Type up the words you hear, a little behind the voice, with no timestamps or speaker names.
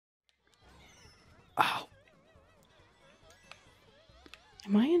Oh,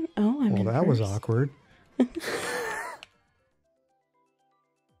 Am I in? Oh, I'm in well, that was first. awkward.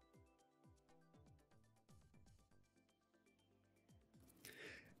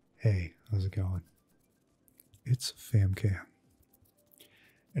 Hey, how's it going? It's FamKam.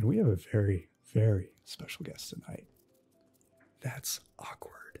 And we have a very, very special guest tonight. That's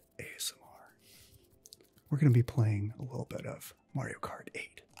Awkward ASMR. We're going to be playing a little bit of Mario Kart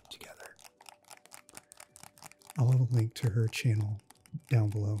 8 together. I'll have a link to her channel down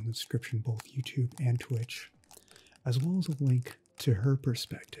below in the description, both YouTube and Twitch, as well as a link to her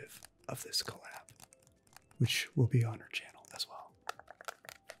perspective of this collab, which will be on her channel as well.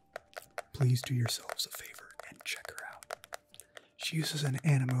 Please do yourselves a favor and check her out. She uses an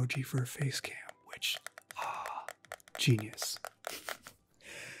animoji for a face cam, which, genius.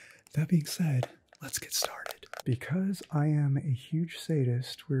 That being said, let's get started. Because I am a huge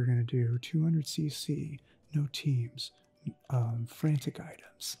sadist, we're going to do 200cc, no teams, frantic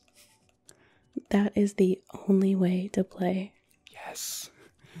items. That is the only way to play. Yes.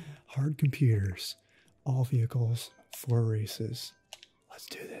 Hard computers, all vehicles, 4 races. Let's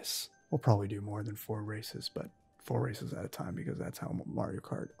do this. We'll probably do more than 4 races, but 4 races at a time because that's how Mario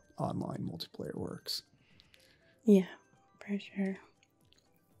Kart online multiplayer works. Yeah, for sure.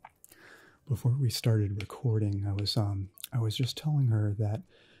 Before we started recording, I was just telling her that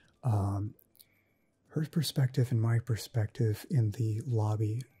her perspective and my perspective in the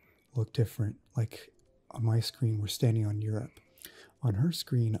lobby look different. Like on my screen, we're standing on Europe. On her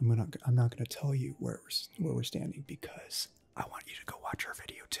screen, I'm not gonna tell you where we're standing because I want you to go watch our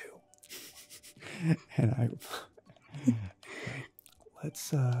video too. And anyway,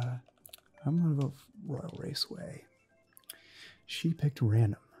 I'm gonna vote Royal Raceway. She picked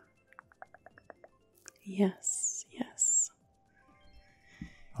random. Yes, yes.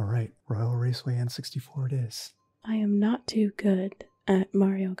 All right, Royal Raceway N64 it is. I am not too good at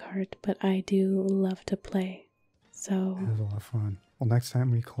Mario Kart, but I do love to play. So It was a lot of fun. Well, next time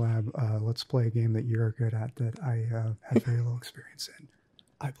we collab, let's play a game that you're good at that I have very little experience in.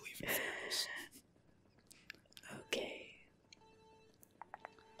 I believe in fairness. okay.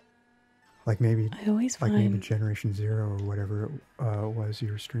 Like maybe, I always like find maybe Generation Zero or whatever it was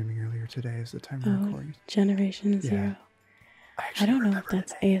you were streaming earlier today is the time we're recording. Generation Zero. I don't know if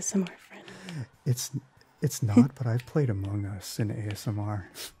that's ASMR friend. It's not, but I've played Among Us in ASMR.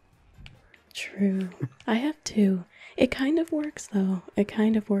 True. I have 2. It kind of works though. It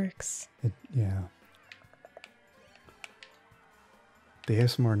kind of works. Yeah. The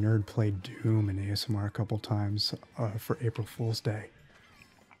ASMR nerd played Doom in ASMR a couple times for April Fool's Day.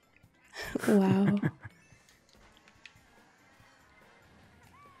 Wow.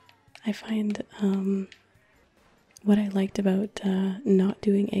 I find what I liked about not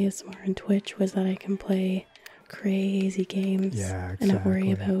doing ASMR on Twitch was that I can play crazy games and not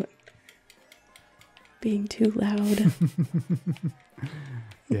worry about being too loud.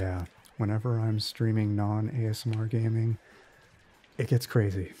 Yeah, whenever I'm streaming non-ASMR gaming, it gets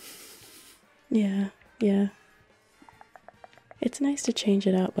crazy. Yeah, yeah. It's nice to change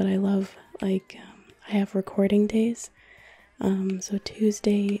it up, but I love, like, I have recording days. So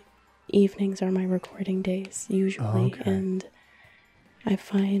Tuesday evenings are my recording days, usually. Okay. And I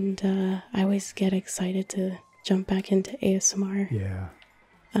find I always get excited to jump back into ASMR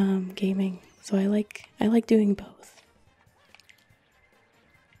gaming. So I like doing both.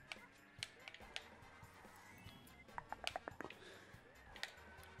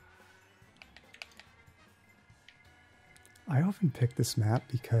 I often pick this map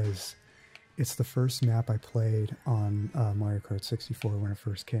because it's the first map I played on Mario Kart 64 when it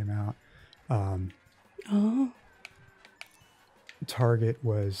first came out. Target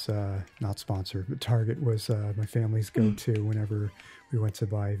was not sponsored, but Target was my family's go-to whenever we went to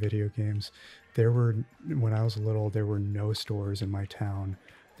buy video games. When I was little, there were no stores in my town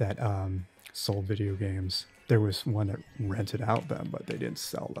that sold video games. There was one that rented out them, but they didn't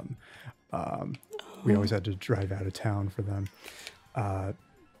sell them. We always had to drive out of town for them.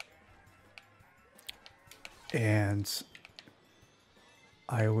 And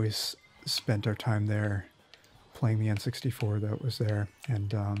I always spent our time there playing the N64 that was there.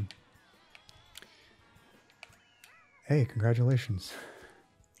 And hey, congratulations.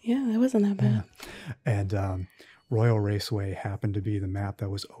 Yeah, that wasn't that bad. Yeah. And Royal Raceway happened to be the map that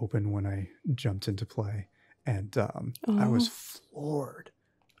was open when I jumped into play. And I was floored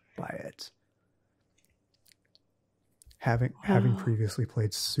by it. Having previously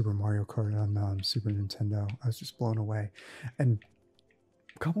played Super Mario Kart on Super Nintendo, I was just blown away. And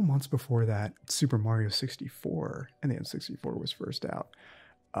a couple months before that, Super Mario 64 and the N64 was first out.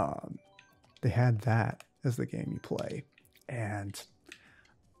 they had that as the game you play, and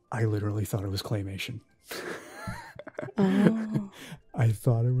I literally thought it was claymation. Oh. I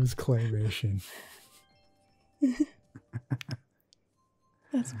thought it was claymation.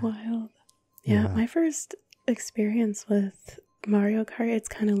 That's wild. Yeah, my first experience with Mario Kart, it's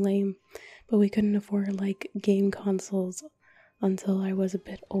kind of lame, but we couldn't afford like game consoles until I was a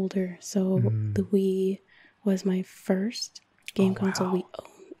bit older. So the Wii was my first game console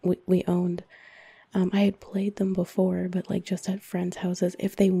we owned. I had played them before, but like just at friends' houses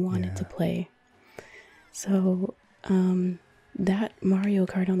if they wanted to play. So that Mario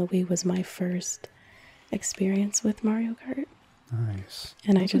Kart on the Wii was my first experience with Mario Kart. Nice.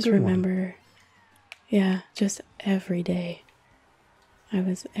 And I just remember, just every day. I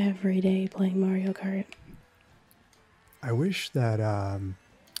was every day playing Mario Kart. I wish that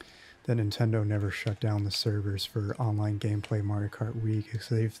that Nintendo never shut down the servers for online gameplay Mario Kart Wii,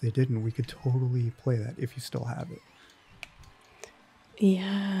 because if they didn't, we could totally play that if you still have it.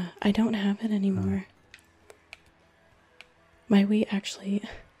 Yeah, I don't have it anymore. My Wii, actually,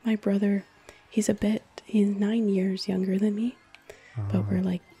 my brother, he's 9 years younger than me, but we're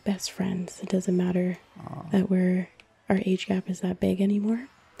like best friends. It doesn't matter that our age gap is that big anymore.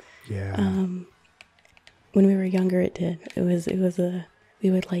 Yeah. When we were younger, it did. We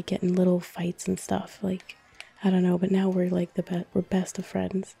would like get in little fights and stuff. Like, I don't know, but now we're like we're best of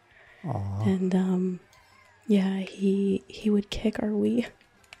friends. Aww. And he would kick our Wii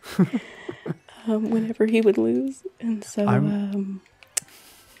whenever he would lose, and so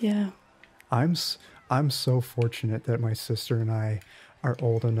I'm so fortunate that my sister and I are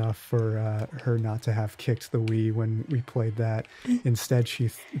old enough for her not to have kicked the Wii when we played that. Instead, she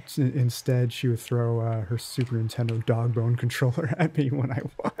would throw her Super Nintendo dog bone controller at me when I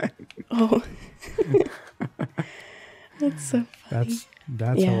won. Oh, that's so funny.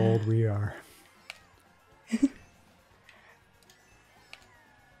 That's how old we are.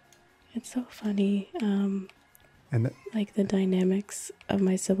 It's so funny. And like the dynamics of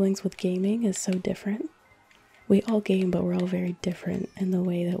my siblings with gaming is so different. We all game, but we're all very different in the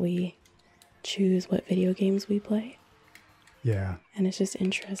way that we choose what video games we play. Yeah. And it's just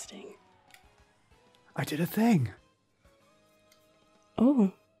interesting. I did a thing.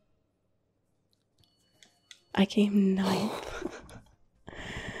 Oh. I came 9th.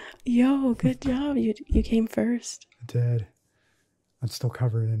 Yo, good job. You came first. I did. I'm still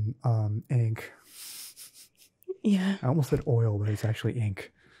covered in ink. Yeah. I almost said oil, but it's actually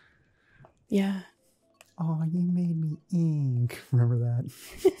ink. Yeah. Oh, you made me ink. Remember that?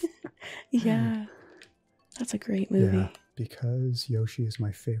 Yeah. That's a great movie. Yeah, because Yoshi is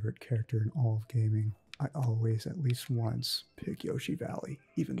my favorite character in all of gaming. I always, at least once, pick Yoshi Valley,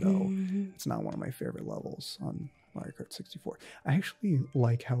 even though it's not one of my favorite levels on Mario Kart 64. I actually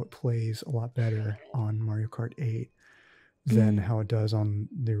like how it plays a lot better on Mario Kart 8 than how it does on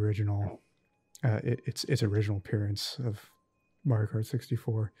the original, its original appearance of Mario Kart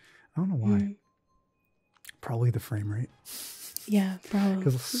 64. I don't know why. Probably the frame rate. Yeah, probably.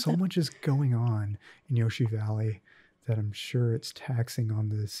 Because so much is going on in Yoshi Valley that I'm sure it's taxing on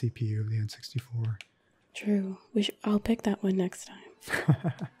the CPU of the N64. True. I'll pick that one next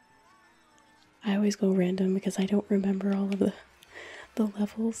time. I always go random because I don't remember all of the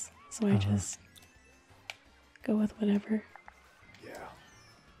levels, so I just go with whatever. Yeah.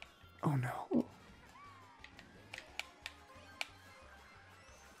 Oh no.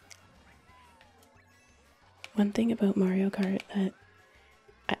 One thing about Mario Kart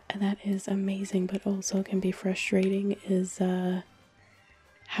that is amazing but also can be frustrating is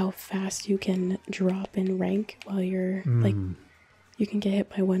how fast you can drop in rank while you're like, you can get hit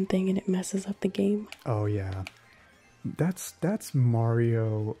by one thing and it messes up the game. Oh yeah. That's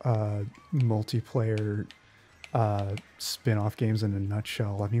Mario multiplayer spin-off games in a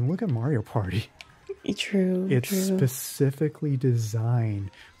nutshell. I mean, look at Mario Party. True. It's specifically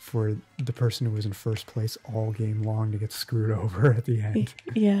designed for the person who was in first place all game long to get screwed over at the end.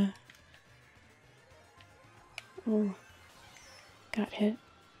 Yeah. Oh. Got hit.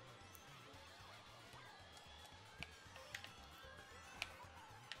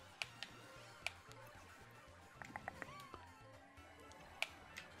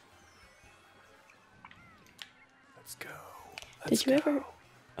 Let's go. Did you ever...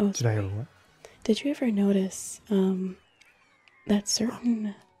 Oh, Did I ever what? Did you ever notice that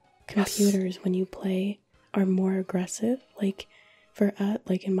certain computers, when you play, are more aggressive? Like, for us,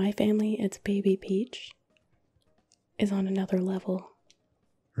 like in my family, it's Baby Peach is on another level.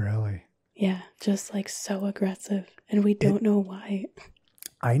 Really? Yeah, just like so aggressive, and we don't know why.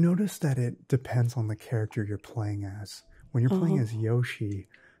 I noticed that it depends on the character you're playing as. When you're playing as Yoshi,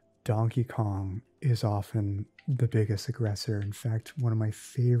 Donkey Kong is often the biggest aggressor. In fact, one of my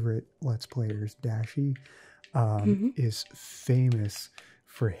favorite Let's Players, Dashi, is famous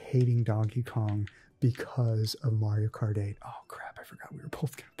for hating Donkey Kong because of Mario Kart 8. Oh crap, I forgot we were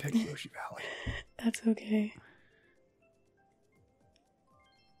both going to pick Yoshi Valley. That's okay.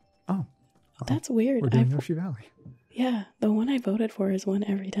 Oh. Well, that's weird. We're doing Yoshi Valley. Yeah, the one I voted for is one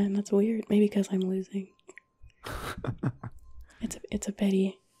every time. That's weird. Maybe because I'm losing. It's a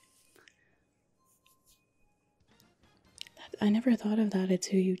pity. I never thought of that. It's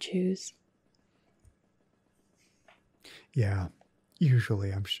who you choose. Yeah,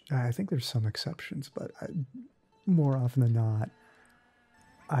 usually I think there's some exceptions, but more often than not,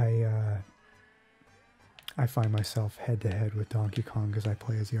 I find myself head to head with Donkey Kong because I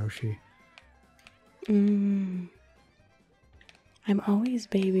play as Yoshi. I'm always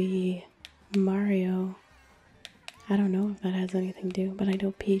baby Mario. I don't know if that has anything to do, but I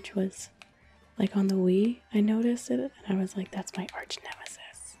know Peach was like on the Wii. I noticed it, and I was like, "That's my arch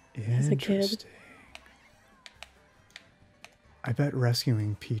nemesis." As a kid. I bet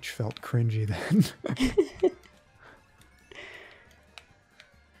rescuing Peach felt cringy then.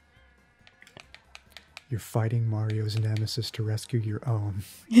 You're fighting Mario's nemesis to rescue your own.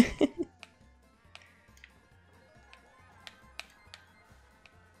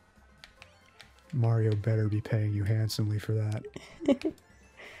 Mario better be paying you handsomely for that.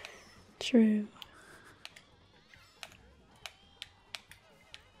 True.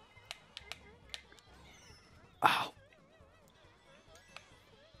 Ow.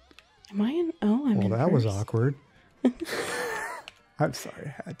 Am I in? Oh, I'm in. Well, that first. was awkward. I'm sorry,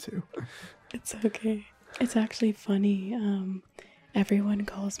 I had to. It's okay. It's actually funny. Everyone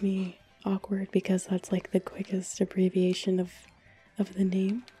calls me awkward because that's like the quickest abbreviation of the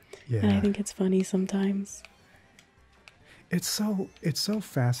name. Yeah. And I think it's funny sometimes. It's so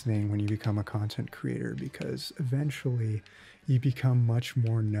fascinating when you become a content creator because eventually you become much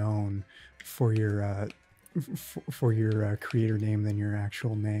more known for your creator name than your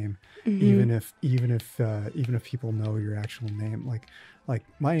actual name. Even if people know your actual name, like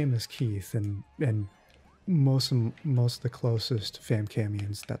my name is Keith, and most of the closest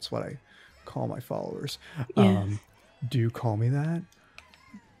FamKamians, that's what I call my followers. Yeah. Do call me that,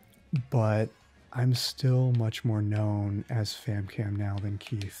 but I'm still much more known as FamKam now than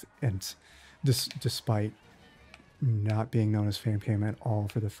Keith, and despite not being known as FamKam at all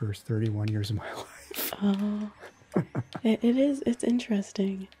for the first 31 years of my life. Oh, it's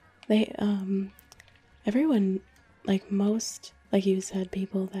interesting. They everyone, like most, like you said,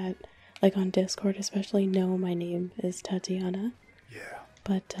 people that like on Discord especially know my name is Tatiana. Yeah.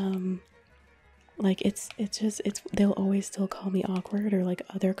 But like it's they'll always still call me awkward, or like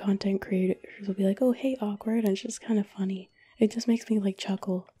other content creators will be like, "Oh, hey, awkward," and it's just kind of funny. It just makes me like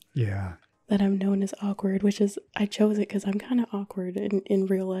chuckle. Yeah. That I'm known as awkward, which is, I chose it because I'm kind of awkward in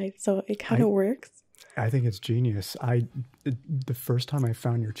real life, so it kind of works. I think it's genius. The first time I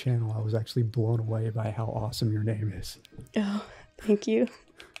found your channel, I was actually blown away by how awesome your name is. Oh, thank you.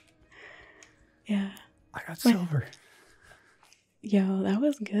 Yeah. I got silver. Yo, that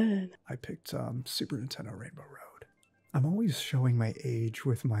was good. I picked Super Nintendo Rainbow Road. I'm always showing my age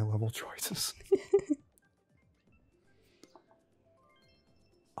with my level choices.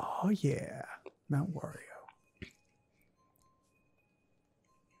 Oh yeah, Mount Wario.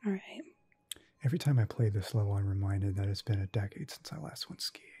 All right. Every time I play this level, I'm reminded that it's been a decade since I last went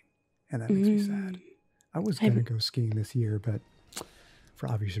skiing. And that makes me sad. I was going to go skiing this year, but for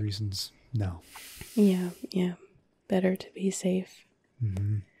obvious reasons, no. Yeah. Better to be safe.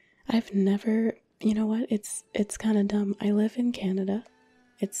 I've never, you know what? It's kind of dumb. I live in Canada.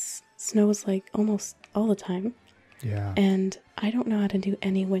 It snows like almost all the time. Yeah. And I don't know how to do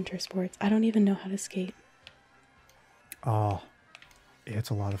any winter sports. I don't even know how to skate. Oh, it's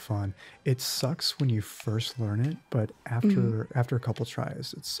a lot of fun. It sucks when you first learn it, but after a couple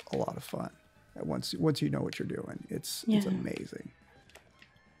tries, it's a lot of fun. Once you know what you're doing, it's amazing.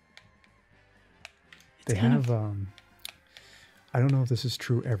 They have I don't know if this is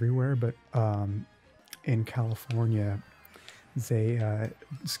true everywhere, but in California, they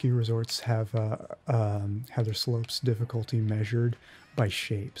ski resorts have their slopes difficulty measured by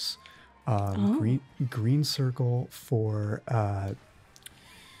shapes. Green circle for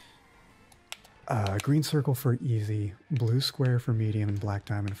easy, blue square for medium, and black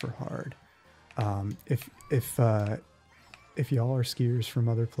diamond for hard. If y'all are skiers from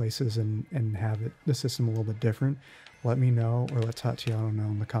other places and have the system a little bit different, let me know, or let Tatiana know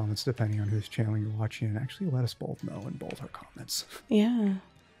in the comments, depending on whose channel you're watching, and actually let us both know in both our comments. Yeah.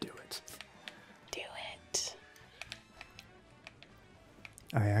 Do it.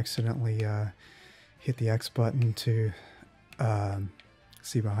 I accidentally hit the X button to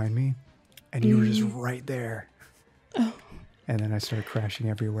see behind me, and you were just right there. Oh. And then I started crashing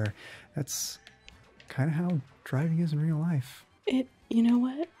everywhere. That's kind of how driving is in real life. You know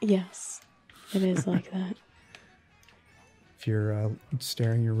what? Yes, it is like that. If you're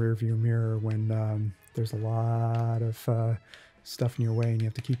staring your rearview mirror when there's a lot of stuff in your way and you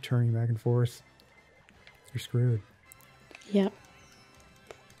have to keep turning back and forth, you're screwed. Yep.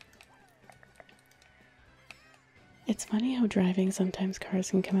 It's funny how driving, sometimes cars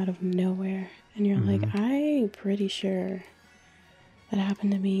can come out of nowhere, and you're like, I'm pretty sure that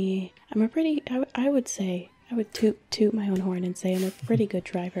happened to me. I would say, I would toot my own horn and say I'm a pretty good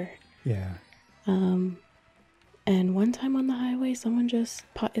driver. Yeah. And one time on the highway, someone just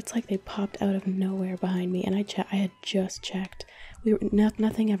it's like they popped out of nowhere behind me, and I had just checked.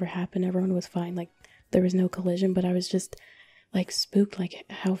 Nothing ever happened. Everyone was fine. Like, there was no collision, but I was just like spooked, like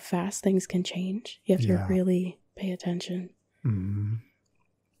how fast things can change. You have to really pay attention.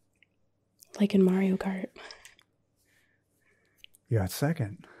 Like in Mario Kart. You got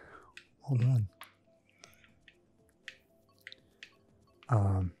second. Well done.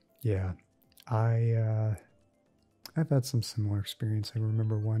 Yeah. I've had some similar experience. I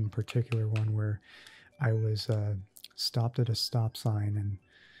remember one particular one where I was stopped at a stop sign,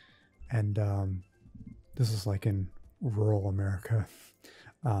 and this is like in rural America.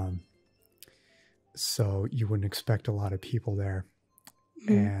 So you wouldn't expect a lot of people there.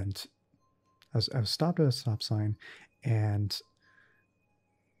 And I was stopped at a stop sign, and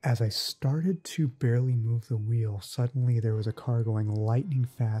as I started to barely move the wheel, suddenly there was a car going lightning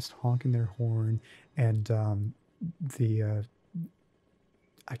fast, honking their horn, and I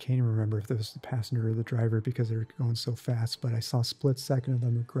can't even remember if it was the passenger or the driver because they were going so fast, but I saw a split second of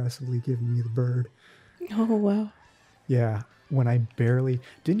them aggressively giving me the bird. Oh, wow. Yeah, when I barely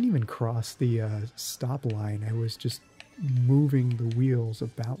didn't even cross the stop line, I was just moving the wheels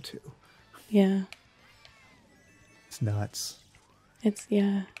about to. Yeah. It's nuts. It's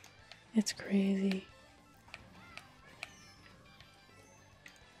crazy.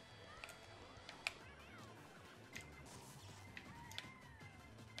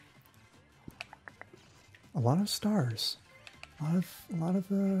 A lot of stars. A lot of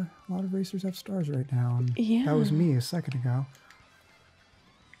racers have stars right now. And that was me a second ago.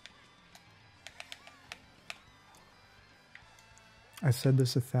 I said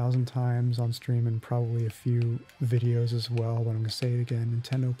this 1,000 times on stream and probably a few videos as well, but I'm going to say it again.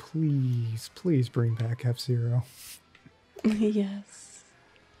 Nintendo, please bring back F-Zero. Yes.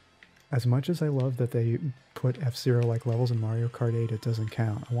 As much as I love that they put F-Zero like levels in Mario Kart 8, it doesn't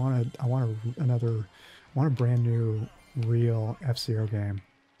count. I want a brand new real F-Zero game.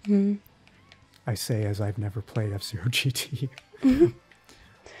 I say as I've never played F-Zero GT.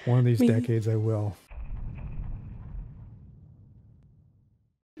 One of these decades I will.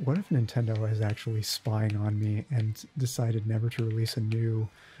 What if Nintendo is actually spying on me and decided never to release a new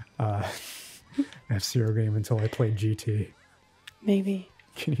F-Zero game until I played GT? Maybe.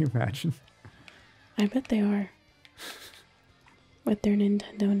 Can you imagine? I bet they are. With their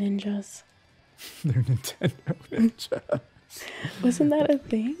Nintendo ninjas. Their Nintendo ninjas. Wasn't that a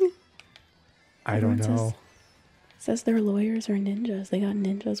thing? I don't know. Says their lawyers are ninjas. They got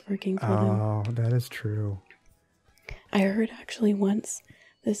ninjas working for them. Oh, that is true. I heard actually once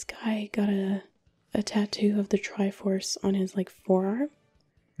this guy got a tattoo of the Triforce on his like forearm.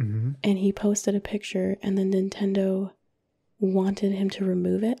 And he posted a picture, and then Nintendo wanted him to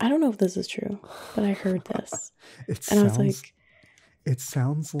remove it. I don't know if this is true, but I heard this. I was like, it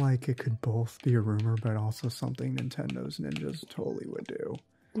sounds like it could both be a rumor, but also something Nintendo's ninjas totally would do.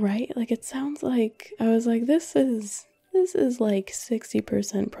 Right? Like, it sounds like, I was like, this is like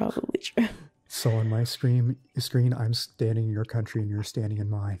 60% probably true. So on my screen, I'm standing in your country and you're standing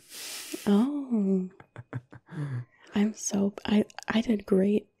in mine. Oh. I did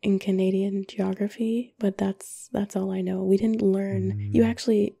great in Canadian geography, but that's all I know. We didn't learn. You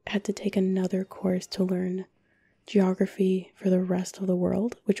actually had to take another course to learn geography for the rest of the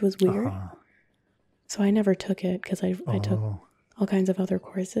world, which was weird. So I never took it because I took all kinds of other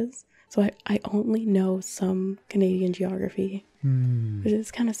courses. So I only know some Canadian geography, which is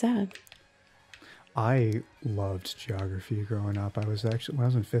kind of sad. I loved geography growing up. I was actually, when I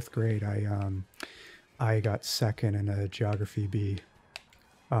was in 5th grade, I got second in a geography B,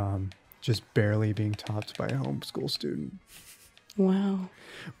 just barely being topped by a homeschool student. Wow.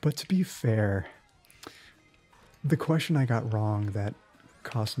 But to be fair, the question I got wrong that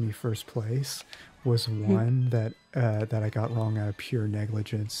cost me first place was one that I got wrong out of pure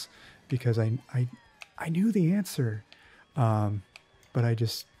negligence, because I knew the answer. but I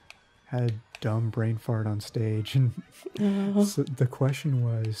just had a dumb brain fart on stage. And so the question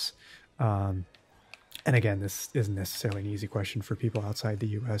was, and again, this isn't necessarily an easy question for people outside the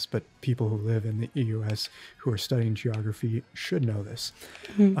U.S., but people who live in the U.S. who are studying geography should know this.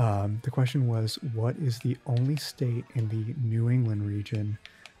 The question was, what is the only state in the New England region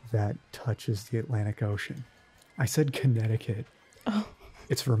that touches the Atlantic Ocean? I said Connecticut. Oh.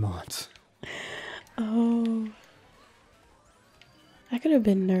 It's Vermont. Oh. That could have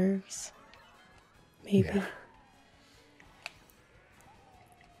been nerves. Maybe. Yeah.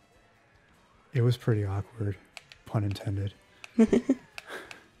 It was pretty awkward, pun intended. But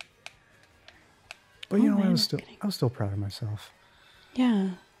I was still proud of myself.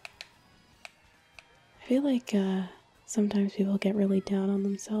 Yeah. I feel like sometimes people get really down on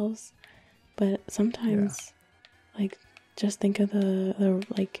themselves, but sometimes like just think of the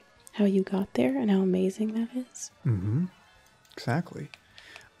like how you got there and how amazing that is. Mm-hmm. Exactly.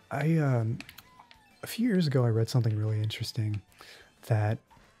 A few years ago I read something really interesting that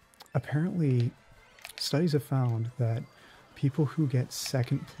apparently studies have found that people who get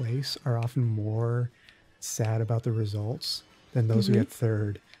second place are often more sad about the results than those who get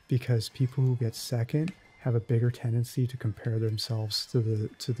third, because people who get second have a bigger tendency to compare themselves to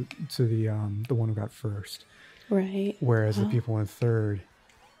the one who got first. Right. Whereas the people in third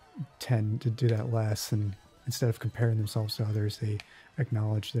tend to do that less, and instead of comparing themselves to others, they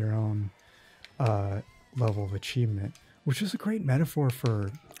acknowledge their own level of achievement, which is a great metaphor for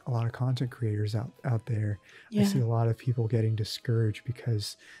a lot of content creators out there. I see a lot of people getting discouraged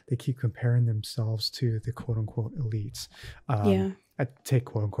because they keep comparing themselves to the quote unquote elites. I take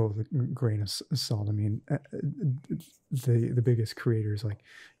quote unquote with a grain of salt. I mean, the biggest creators like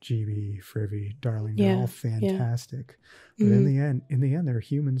GB, Frivy, Darling, they're all fantastic. But in the end, they're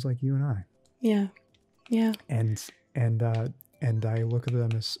humans like you and I. Yeah. Yeah. And I look at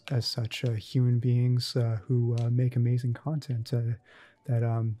them as such human beings who make amazing content that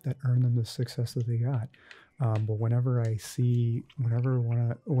earn them the success that they got. But whenever I see one of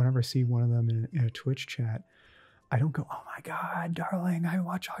them in a Twitch chat, I don't go, "Oh my God, darling, I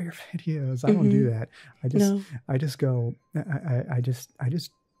watch all your videos." I don't do that. I just go, I just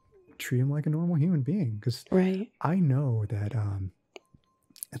treat them like a normal human being, because I know that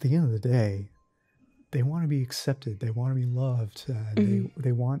at the end of the day, they want to be accepted. They want to be loved.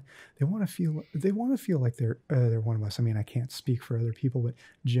 They want to feel like they're one of us. I mean, I can't speak for other people, but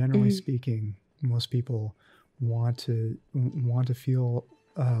generally speaking, most people want to feel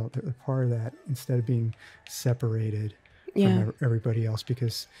a part of that instead of being separated from everybody else.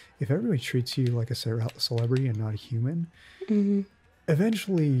 Because if everybody treats you like a celebrity and not a human,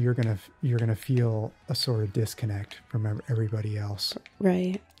 eventually you're gonna feel a sort of disconnect from everybody else.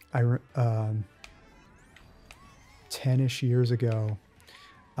 Right. 10-ish years ago,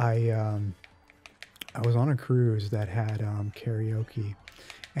 I was on a cruise that had karaoke,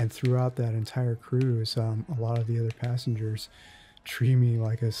 and throughout that entire cruise, a lot of the other passengers treated me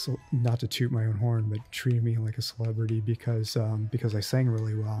like not to toot my own horn, but treated me like a celebrity because I sang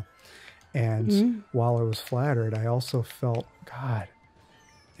really well. And while I was flattered, I also felt, God,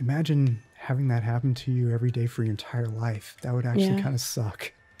 imagine having that happen to you every day for your entire life. That would actually kind of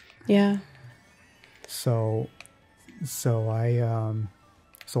suck. Yeah. So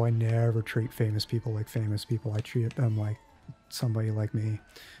I never treat famous people like famous people. I treat them like somebody like me,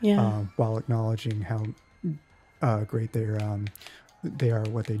 while acknowledging how great they are,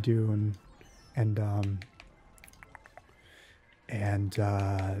 what they do, and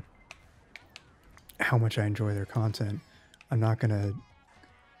how much I enjoy their content. I'm not gonna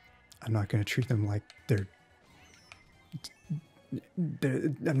treat them like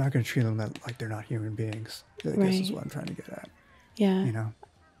I'm not going to treat them like they're not human beings. I guess is what I'm trying to get at. Yeah.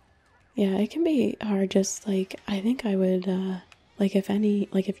 Yeah, it can be hard. Just like, I think I would, if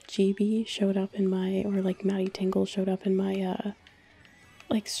GB showed up in my, or like Maddie Tingle showed up in my,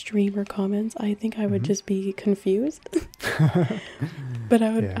 streamer comments, I think I would just be confused. But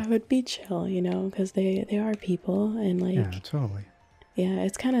I would be chill, because they are people, and yeah, totally. Yeah,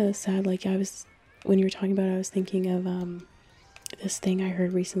 it's kind of sad. Like, when you were talking about it, I was thinking of, this thing I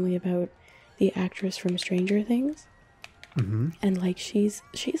heard recently about the actress from Stranger Things. And like she's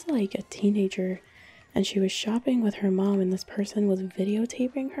like a teenager, and she was shopping with her mom, and this person was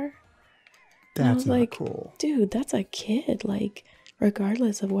videotaping her. That's not cool. Dude, that's a kid. Like,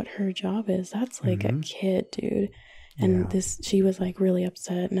 regardless of what her job is, that's like a kid, dude. And she was like really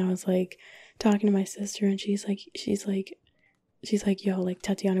upset, and I was like talking to my sister, and she's like, "Yo, like,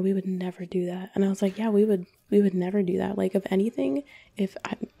 Tatiana, we would never do that." And I was like, "Yeah, we would never do that. Like, if anything, if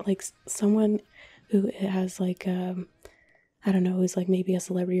I, like someone who has like I don't know, who's like maybe a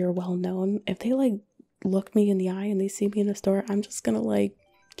celebrity or well known, if they like look me in the eye and they see me in a store, I'm just gonna like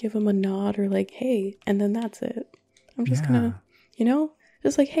give them a nod or like, hey, and then that's it. I'm just gonna, you know,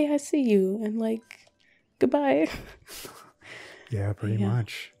 just like, hey, I see you, and like, goodbye. Yeah, pretty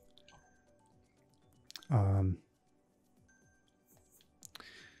much.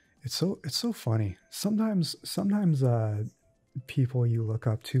 It's so funny. Sometimes people you look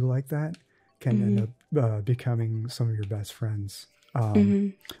up to like that can end up becoming some of your best friends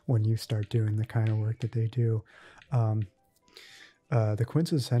when you start doing the kind of work that they do. The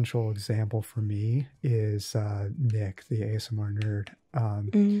quintessential example for me is Nick, the ASMR nerd.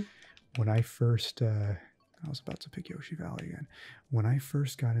 When I first, I was about to pick Yoshi Valley again. When I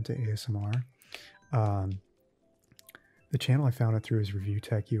first got into ASMR, the channel I found it through is Review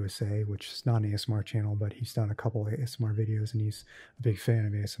Tech USA, which is not an ASMR channel, but he's done a couple of ASMR videos and he's a big fan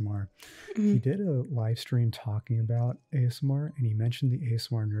of ASMR. He did a live stream talking about ASMR and he mentioned the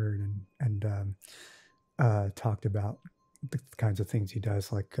ASMR nerd and talked about the kinds of things he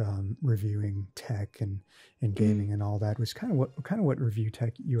does, like reviewing tech and gaming and all that, which is kind of what Review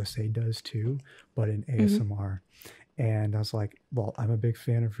Tech USA does too, but in ASMR. And I was like, well, I'm a big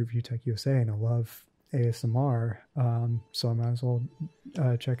fan of Review Tech USA and I love ASMR, so I might as well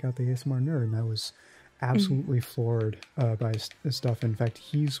check out the ASMR nerd. And I was absolutely floored by his stuff. In fact,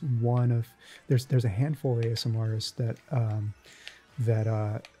 he's one of there's a handful of ASMRists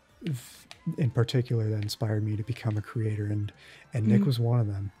that in particular that inspired me to become a creator, and Nick was one of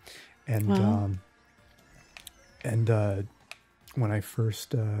them. And when I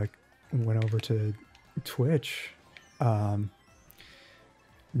first went over to Twitch,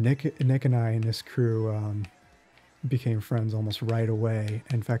 Nick and I and his crew became friends almost right away.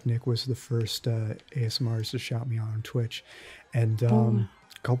 In fact, Nick was the first ASMRs to shout me on Twitch. And a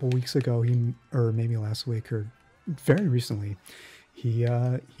couple weeks ago, or maybe last week or very recently, he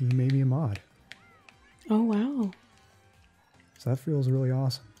made me a mod. Oh, wow. So that feels really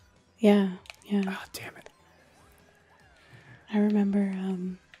awesome. Yeah. Ah, damn it. I remember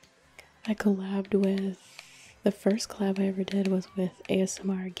I collabed with, the first collab I ever did was with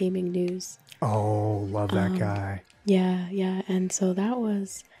ASMR Gaming News. Oh, love that guy. Yeah. And so that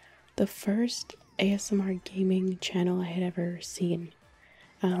was the first ASMR gaming channel I had ever seen.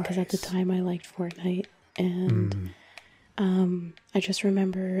 Because at the time I liked Fortnite. And I just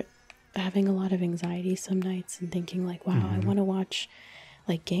remember having a lot of anxiety some nights and thinking like, wow, I want to watch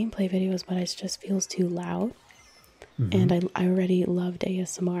like gameplay videos, but it just feels too loud. And I already loved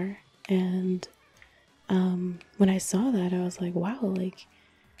ASMR. And when I saw that, I was like, wow, like,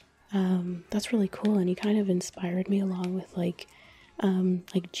 that's really cool. And he kind of inspired me along with like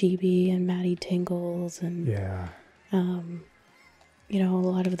GB and Maddie Tingles and, you know, a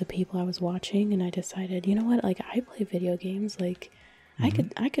lot of the people I was watching. And I decided, you know what, like I play video games, like I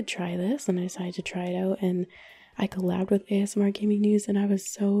could try this. And I decided to try it out, and I collabed with ASMR Gaming News, and I was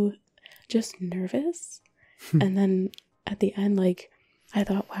so just nervous. And then at the end, like, I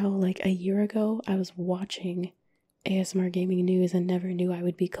thought, wow, like a year ago, I was watching ASMR Gaming News and never knew I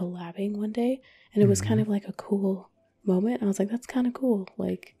would be collabing one day. And it was kind of like a cool moment. I was like, that's kind of cool.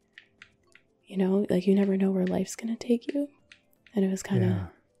 Like, you know, like you never know where life's going to take you. And it was kind of,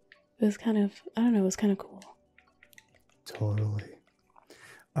 I don't know, it was kind of cool. Totally.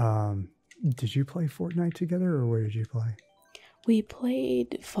 Did you play Fortnite together, or where did you play? We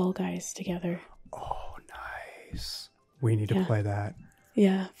played Fall Guys together. Oh, nice. We need to play that.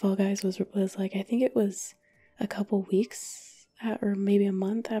 Yeah, Fall Guys was like, I think it was a couple weeks or maybe a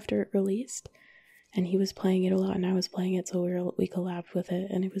month after it released, and he was playing it a lot and I was playing it, so we collabed with it,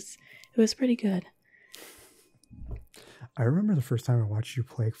 and it was pretty good. I remember the first time I watched you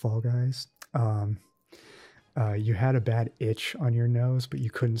play Fall Guys. You had a bad itch on your nose, but you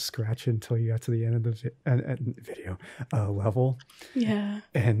couldn't scratch it until you got to the end of the video level. Yeah.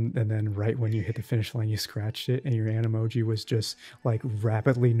 And then right when you hit the finish line, you scratched it, and your Animoji was just like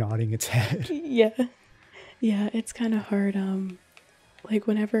rapidly nodding its head. Yeah, it's kind of hard. Like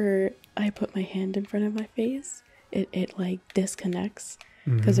whenever I put my hand in front of my face, it like disconnects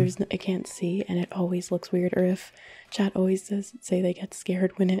because I can't see, and it always looks weird. Or if chat always does say they get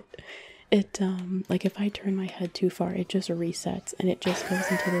scared when it like if I turn my head too far, it just resets and it just goes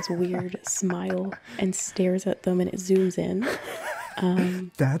into this weird smile and stares at them, and it zooms in.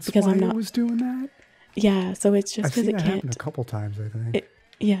 That's because why I was doing that? Yeah, so it's just because it can't. Happen a couple times, I think.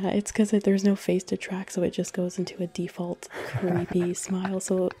 It's because there's no face to track, so it just goes into a default creepy smile.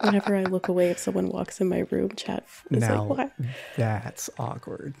 So whenever I look away, if someone walks in my room, chat is now, like, "What?" That's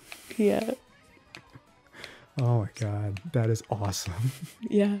awkward. Yeah. Oh my god, that is awesome.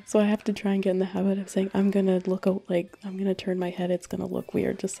 Yeah, so I have to try and get in the habit of saying I'm gonna look like I'm gonna turn my head. It's gonna look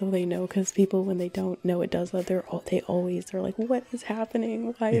weird, just so they know. Because people, when they don't know it does that, they always are like, "What is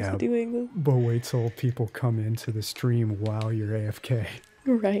happening? Why is Yeah, it doing this?" but wait till people come into the stream while you're AFK.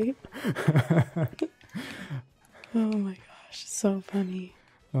 Right? Oh my gosh, so funny.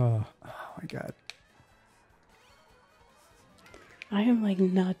 Oh my god. I am like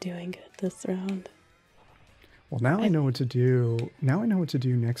not doing good this round. Well, now I know what to do. Now I know what to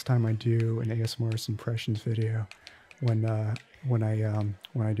do next time I do an ASMR impressions video. When I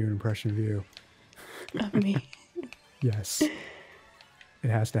do an impression of you. Of me. Yes. It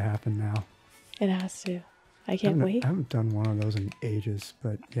has to happen now. It has to. I can't wait. I haven't done one of those in ages,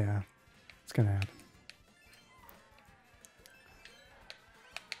 but yeah, it's gonna happen.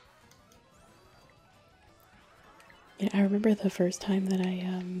 Yeah, I remember the first time that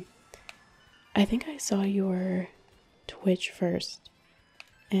I think I saw your Twitch first,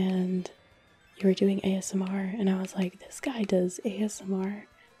 and you were doing ASMR, and I was like, this guy does ASMR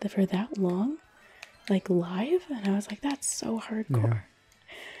for that long? Like live? And I was like, that's so hardcore. Yeah.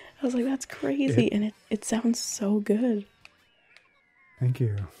 I was like, that's crazy, and it sounds so good. Thank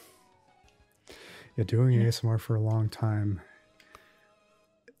you. Yeah, doing ASMR for a long time.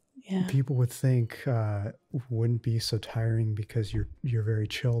 Yeah. People would think wouldn't be so tiring because you're very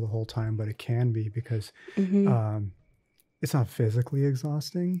chill the whole time, but it can be because it's not physically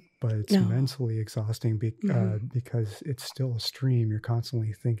exhausting, but it's mentally exhausting because it's still a stream. You're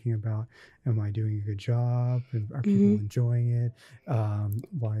constantly thinking about, am I doing a good job? Are people enjoying it?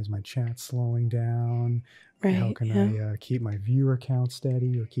 Why is my chat slowing down? Right, How can I keep my viewer count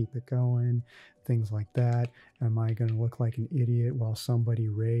steady or keep it going? Things like that. Am I going to look like an idiot while somebody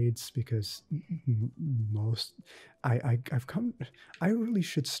raids? Because I really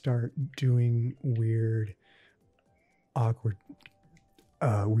should start doing weird awkward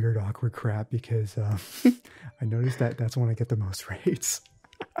crap because I noticed that that's when I get the most raids.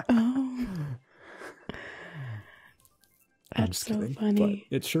 Oh, that's so kidding, funny.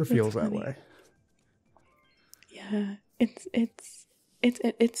 It sure feels that way. Yeah, it's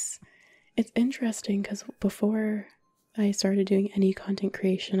interesting because before I started doing any content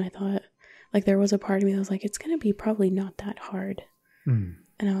creation, I thought, like, there was a part of me that was like, it's gonna be probably not that hard. And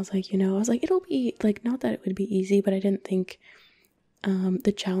I was like, it'll be like, not that it would be easy, but I didn't think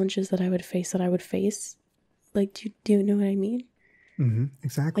the challenges that I would face. Like, do you know what I mean?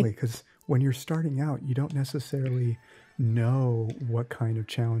 Exactly, because when you're starting out, you don't necessarily know what kind of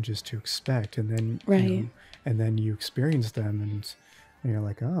challenges to expect, and then you experience them, and you're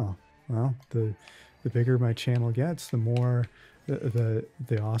like, oh, well, the bigger my channel gets, the more the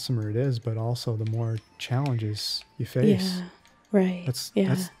awesomer it is, but also the more challenges you face. Yeah, right.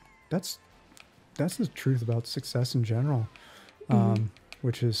 That's the truth about success in general,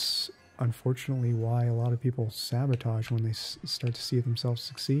 which is unfortunately why a lot of people sabotage when they start to see themselves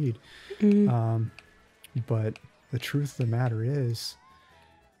succeed. But the truth of the matter is,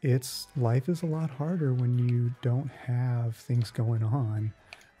 life is a lot harder when you don't have things going on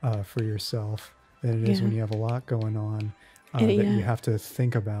for yourself than it is when you have a lot going on that you have to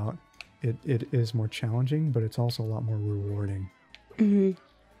think about. It is more challenging, but it's also a lot more rewarding.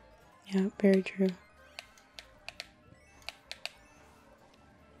 Yeah, very true.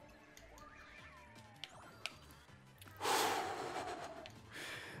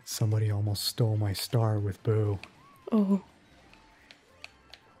 Somebody almost stole my star with Boo. Oh.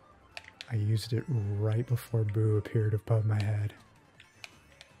 I used it right before Boo appeared above my head.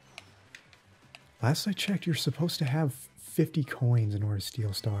 Last I checked, you're supposed to have 50 coins in order to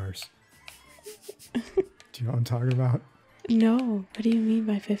steal stars. Do you know what I'm talking about? No. What do you mean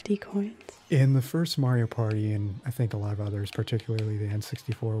by 50 coins? In the first Mario Party, and I think a lot of others, particularly the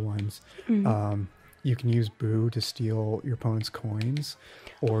N64 ones, you can use Boo to steal your opponent's coins,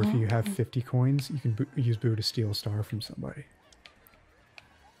 or if you have 50 coins, you can use Boo to steal a star from somebody.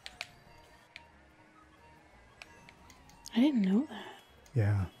 I didn't know that.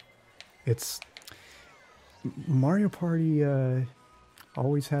 Yeah. Mario Party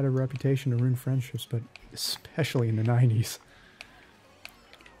always had a reputation to ruin friendships, but especially in the 90s.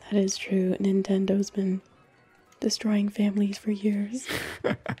 That is true. Nintendo's been destroying families for years.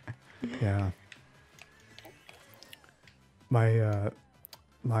 Yeah. My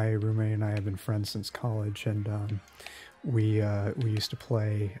roommate and I have been friends since college, and we used to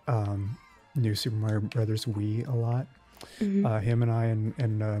play New Super Mario Brothers Wii a lot. Him and I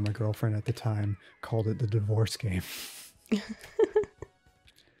and my girlfriend at the time called it the divorce game.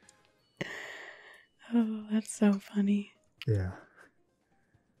 Oh, that's so funny. Yeah.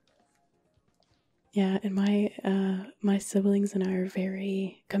 Yeah, and my siblings and I are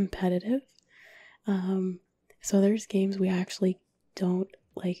very competitive. So there's games we actually don't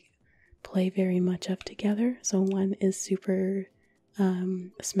like play very much of together. So one is Super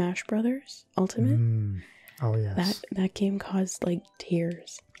Smash Brothers Ultimate. Mm. Oh yes. That game caused like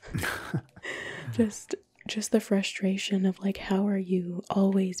tears. just just the frustration of like, how are you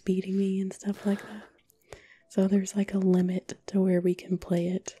always beating me and stuff like that. So there's like a limit to where we can play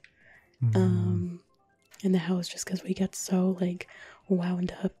it in the house, just because we get so like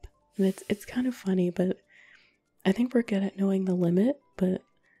wound up. And it's kind of funny, but I think we're good at knowing the limit. But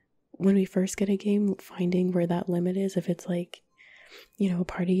when we first get a game, finding where that limit is, if it's like, you know, a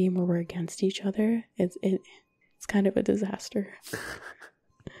party game where we're against each other, it's kind of a disaster.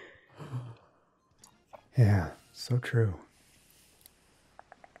 Yeah, so true.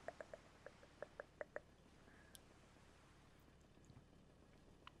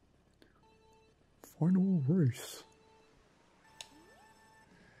 Final race.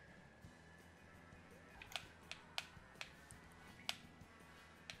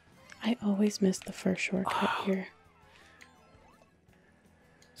 I always miss the first shortcut here.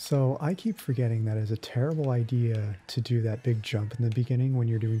 So I keep forgetting that it's a terrible idea to do that big jump in the beginning when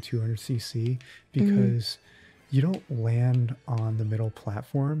you're doing 200cc, because you don't land on the middle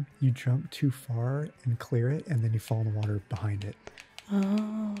platform. You jump too far and clear it, and then you fall in the water behind it.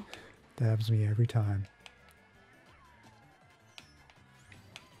 Oh. That happens to me every time.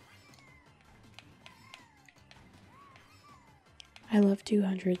 I love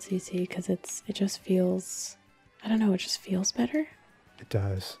 200cc because it just feels, I don't know, it just feels better. It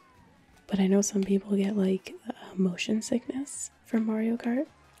does. But I know some people get like motion sickness from Mario Kart.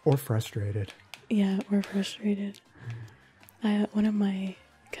 Or frustrated. Yeah, or frustrated. One of my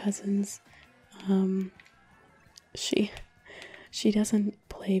cousins, she doesn't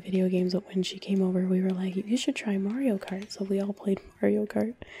play video games, but when she came over, we were like, you should try Mario Kart. So we all played Mario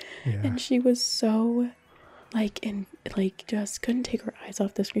Kart. Yeah. And she was so just couldn't take her eyes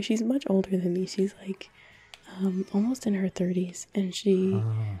off the screen. She's much older than me. She's like almost in her 30s, and she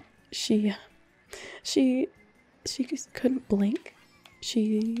just couldn't blink.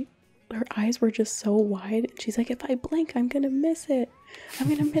 Her eyes were just so wide, and she's like, if I blink, I'm gonna miss it. I'm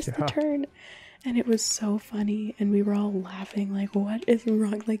gonna miss the turn. And it was so funny, and we were all laughing like, what is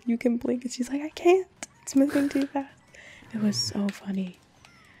wrong? Like, you can blink. And she's like, I can't. It's moving too fast. It was so funny.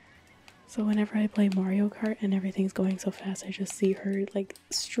 So whenever I play Mario Kart and everything's going so fast, I just see her like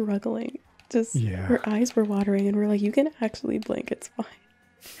struggling. Her eyes were watering, and we're like, you can actually blink. It's fine.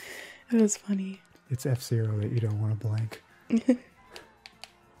 It was funny. It's F-Zero that you don't want to blink.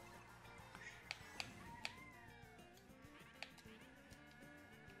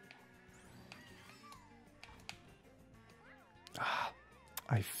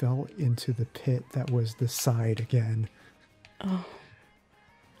 I fell into the pit that was the side again. Oh.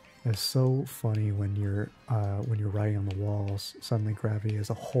 It's so funny when you're riding on the walls. Suddenly gravity as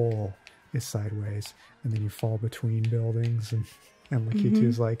a whole is sideways, and then you fall between buildings, and Lucky 2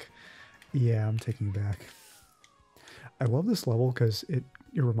 is like, yeah, I'm taking it back. I love this level because it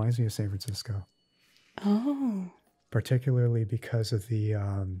reminds me of San Francisco. Oh. Particularly because of the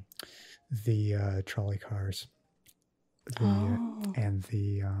trolley cars. And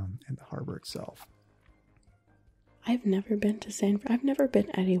the harbor itself. I've never been to I've never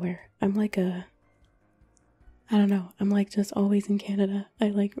been anywhere. I'm like I don't know. I'm like just always in Canada.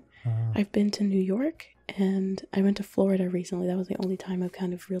 I've been to New York, and I went to Florida recently. That was the only time I've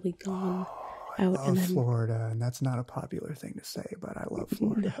kind of really gone out. I love Florida, and that's not a popular thing to say, but I love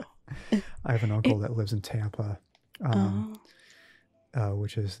Florida. No. I have an uncle that lives in Tampa,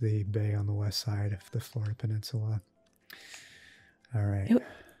 which is the bay on the west side of the Florida Peninsula. All right.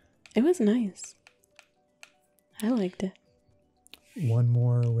 It was nice. I liked it. One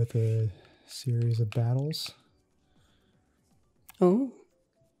more with a series of battles. Oh.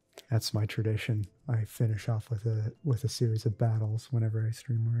 That's my tradition. I finish off with a series of battles whenever I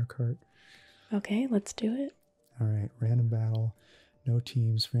stream Mario Kart. Okay, let's do it. All right. Random battle. No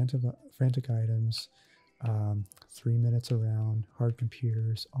teams. Frantic items. 3 minutes around. Hard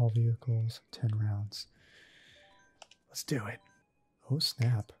computers. All vehicles. 10 rounds. Let's do it. Oh,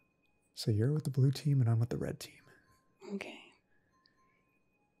 snap. So you're with the blue team and I'm with the red team. Okay.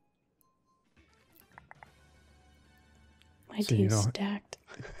 My team's stacked.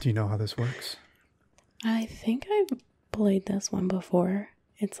 Do you know how this works? I think I've played this one before.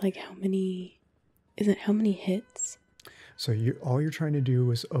 It's like how many hits? So all you're trying to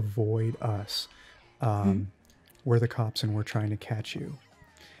do is avoid us. We're the cops and we're trying to catch you.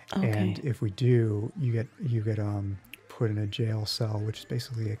 Okay. And if we do, you get put in a jail cell, which is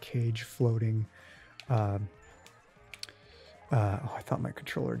basically a cage floating Oh, I thought my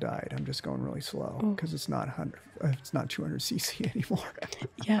controller died. I'm just going really slow because it's not 100. It's not 200 cc anymore.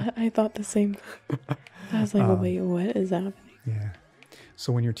 Yeah, I thought the same thing. I was like, oh, wait, what is happening? Yeah.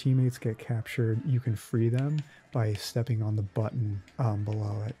 So when your teammates get captured, you can free them by stepping on the button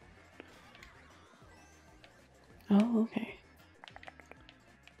below it. Oh, okay.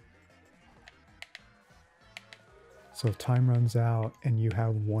 So if time runs out and you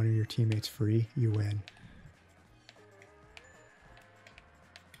have one of your teammates free, you win.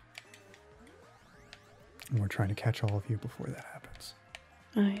 And we're trying to catch all of you before that happens.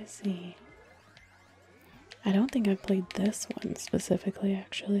 I see. I don't think I've played this one specifically,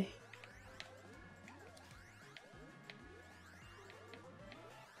 actually.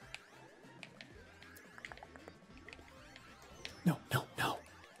 No, no, no.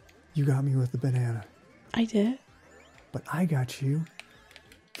 You got me with the banana. I did? But I got you.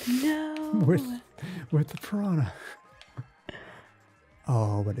 No. with the piranha.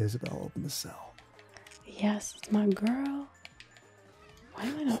 Oh, but Isabel opened the cell. Yes, it's my girl. Why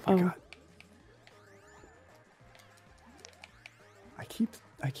am I not? Oh my God.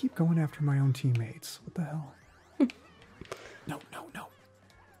 I keep going after my own teammates. What the hell? No, no, no.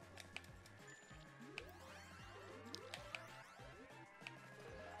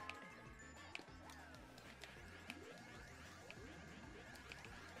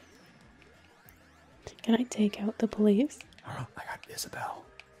 Can I take out the police? Oh, I got Isabel.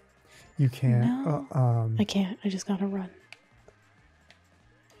 You can't. No, I can't. I just gotta run.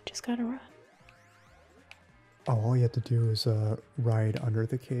 Just gotta run. Oh, all you have to do is ride under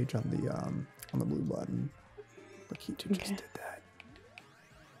the cage on the blue button. But he just did that.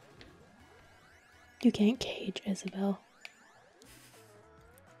 You can't cage Isabel.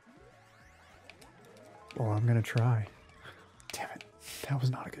 Well, I'm gonna try. Damn it, that was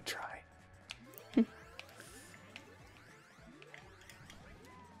not a good try.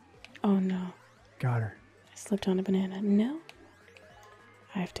 Oh no. Got her. I slipped on a banana. No.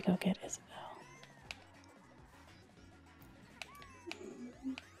 I have to go get Isabel.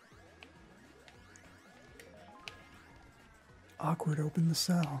 Awkward, open the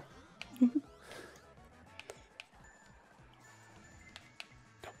cell. No,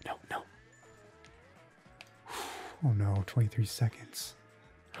 no, no. Oh no, 23 seconds.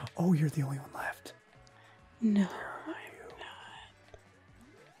 Oh, you're the only one left. No, I'm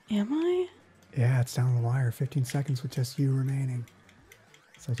not. Am I? Yeah, it's down the wire. 15 seconds with just you remaining.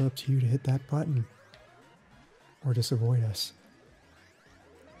 So it's up to you to hit that button. Or just avoid us.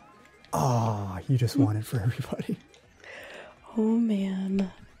 Ah, you just won it for everybody. Oh man,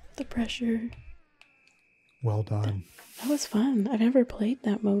 the pressure. Well done. That was fun. I've never played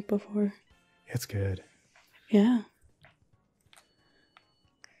that mode before. It's good. Yeah.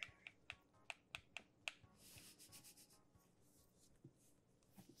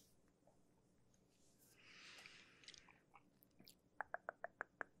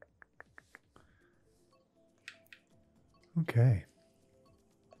 Okay.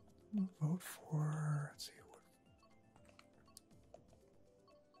 I'll vote for, let's see.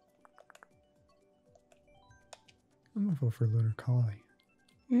 I'm going to vote for Lunar Colony.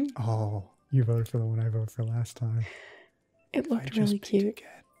 Oh, you voted for the one I voted for last time. It looked really cute.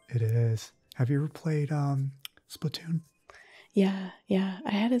 It is. Have you ever played Splatoon? Yeah.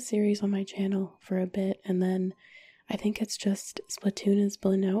 I had a series on my channel for a bit, and then I think it's just Splatoon has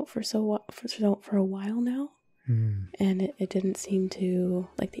been out for a while now. And it didn't seem to,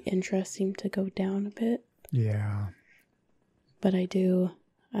 like, the interest seemed to go down a bit. Yeah. But I do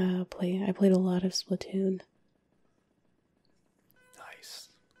I played a lot of Splatoon. Nice.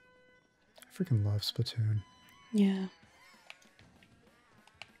 I freaking love Splatoon. Yeah.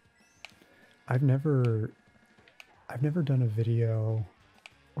 I've never done a video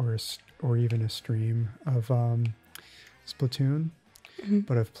or even a stream of Splatoon.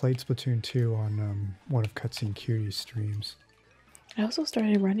 But I've played Splatoon 2 on one of Cutscene Cutie's streams. I also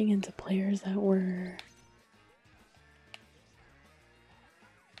started running into players that were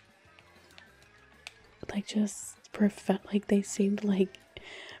like just like they seemed like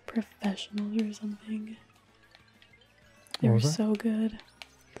professionals or something. They were so good.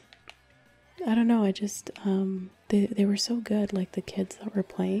 I don't know, I just they were so good, like the kids that were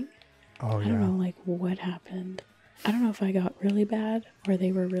playing. Oh yeah. I don't know like what happened. I don't know if I got really bad or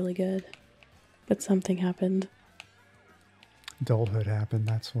they were really good, but something happened. Adulthood happened,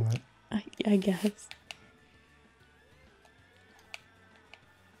 that's what. I guess.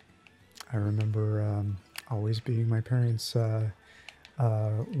 I remember always being my parents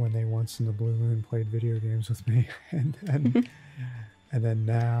when they once in the Blue Moon played video games with me, and then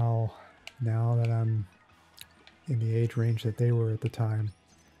now now that I'm in the age range that they were at the time,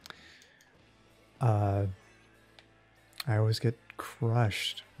 I always get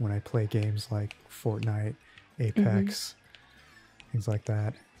crushed when I play games like Fortnite, Apex, things like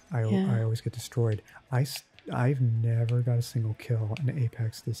that. I always get destroyed. I've never got a single kill in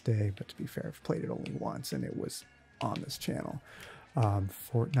Apex this day, but to be fair, I've played it only once, and it was on this channel.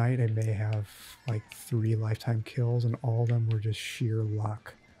 Fortnite, I may have like 3 lifetime kills, and all of them were just sheer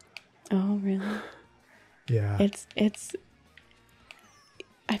luck. Oh, really? Yeah. It's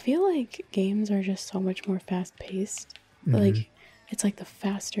I feel like games are just so much more fast-paced. Like, it's like the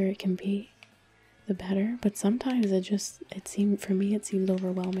faster it can be, the better. But sometimes it seemed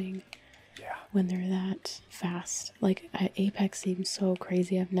overwhelming. Yeah. When they're that fast. Like, Apex seems so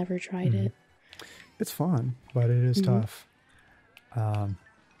crazy. I've never tried it. It's fun, but it is tough.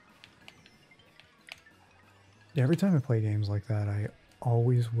 Every time I play games like that, I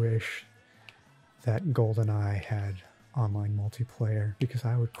always wish that GoldenEye had online multiplayer, because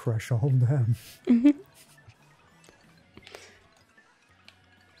I would crush all of them.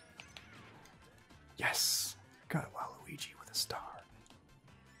 Yes! Got Waluigi with a star.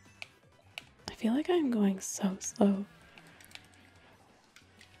 I feel like I'm going so slow.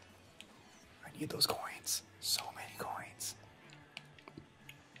 I need those coins. So many coins.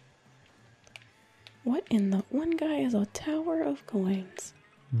 What in the... One guy is a tower of coins.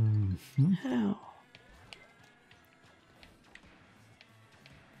 How?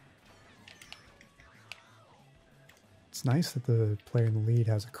 It's nice that the player in the lead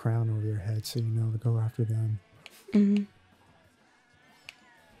has a crown over their head, so you know to go after them.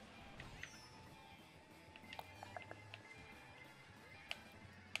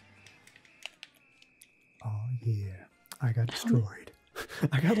 Oh yeah, I got destroyed.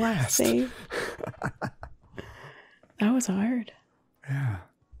 I got last. Same. That was hard. Yeah,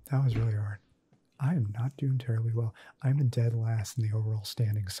 that was really hard. I am not doing terribly well. I'm in dead last in the overall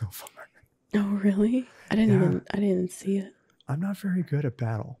standings so far. Oh, really? I didn't see it. I'm not very good at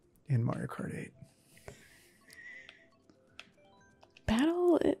battle in Mario Kart 8.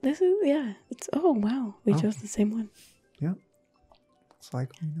 Battle? It's... Oh, wow. We chose the same one. Yep. It's like,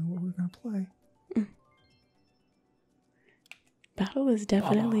 we know what we're going to play. Battle is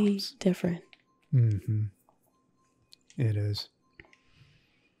definitely different. It is.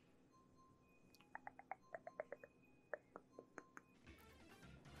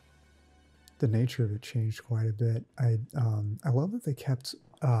 The nature of it changed quite a bit. I love that they kept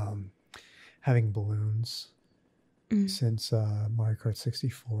having balloons since Mario Kart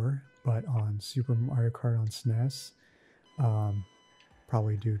 64, but on Super Mario Kart on SNES,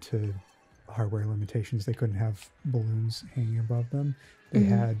 probably due to hardware limitations, they couldn't have balloons hanging above them.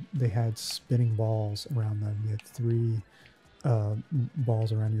 They had spinning balls around them. You had 3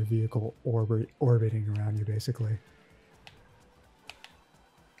 balls around your vehicle orbiting around you, basically.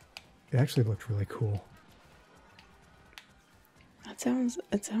 It actually looked really cool. It sounds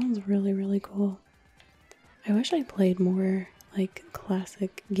really, really cool. I wish I played more like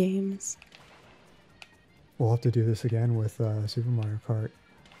classic games. We'll have to do this again with Super Mario Kart.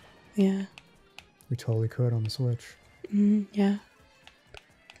 Yeah. We totally could on the Switch. Yeah.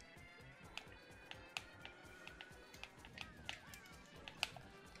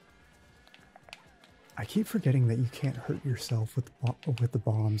 I keep forgetting that you can't hurt yourself with the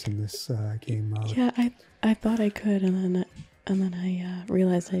bombs in this game mode. Yeah, I thought I could, and then I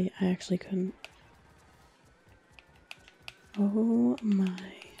realized I actually couldn't. Oh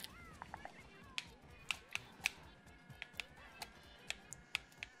my.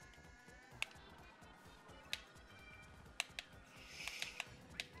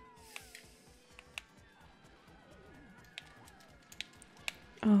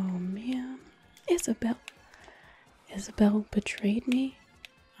 Oh man. Isabel betrayed me.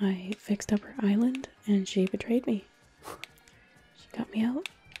 I fixed up her island and she betrayed me. She got me out.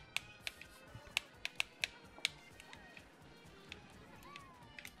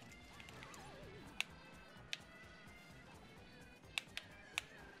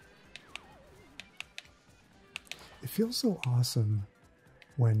 It feels so awesome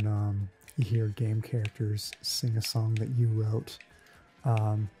when you hear game characters sing a song that you wrote.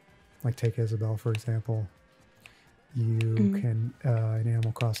 Like take Isabel, for example. You can, in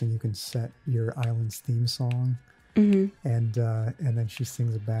Animal Crossing, you can set your island's theme song. And then she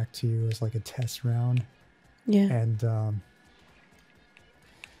sings it back to you as like a test round. Yeah. And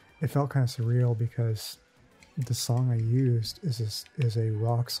it felt kind of surreal because the song I used is a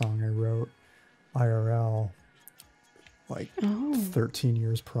rock song I wrote IRL like 13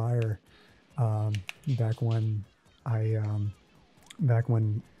 years prior. Back when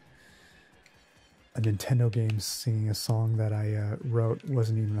a Nintendo game singing a song that I wrote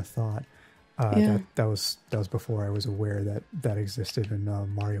wasn't even a thought. Yeah. That was before I was aware that that existed in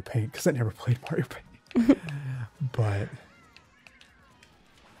Mario Paint, because I never played Mario Paint.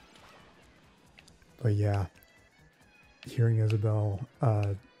 but yeah, hearing Isabel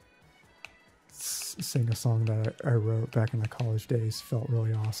sing a song that I wrote back in my college days felt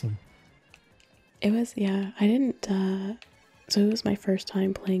really awesome. It was, yeah. I didn't. So it was my first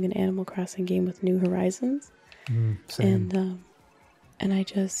time playing an Animal Crossing game with New Horizons, Same. and I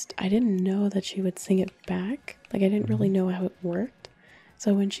didn't know that she would sing it back. Like I didn't really know how it worked.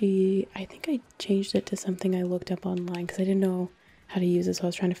 So when I think I changed it to something I looked up online because I didn't know how to use it, so I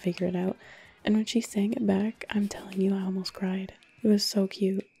was trying to figure it out. And when she sang it back, I'm telling you, I almost cried. It was so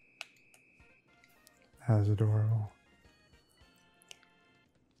cute. That was adorable.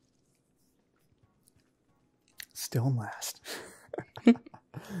 Still in last.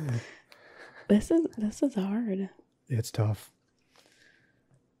 This is hard. It's tough.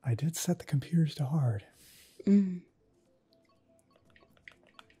 I did set the computers to hard.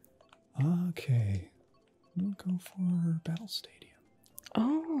 Okay. We'll go for Battle Stadium.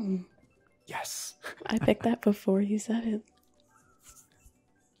 Oh. Yes. I picked that before you said it.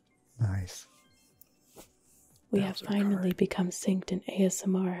 Nice. We have finally become synced in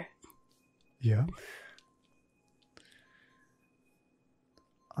ASMR. Yeah.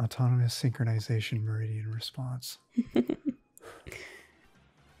 Autonomous synchronization meridian response.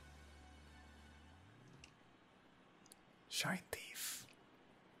 Shine Thief.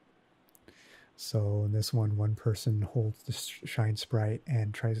 So in this one person holds the shine sprite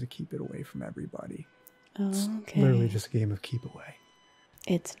and tries to keep it away from everybody. Oh, It's okay. literally just a game of keep away.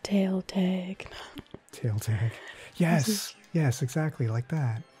 It's tail tag. Tail tag. Yes. Yes, exactly like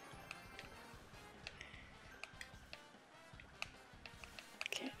that.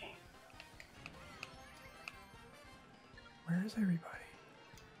 Okay. Where is everybody?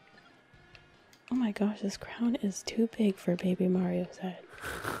 Oh my gosh, this crown is too big for baby Mario's head.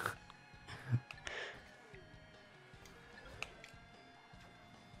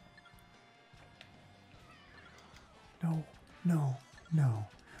 No, no, no.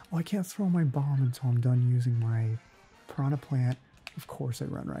 Oh, I can't throw my bomb until I'm done using my piranha plant. Of course I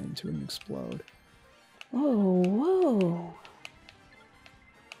run right into it and explode. Whoa, whoa.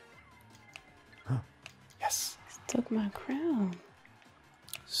 Huh. Yes. Took my crown.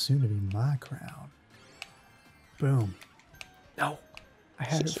 Soon to be my crown. Boom. No. I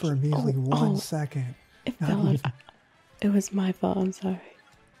had it for a measly 1 second. It fell out. It was my fault, I'm sorry.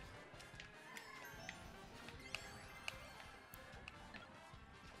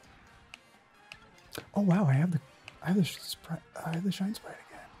 Oh wow, I have the shine sprite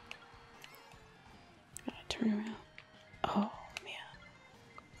again. Gotta turn around. Oh man.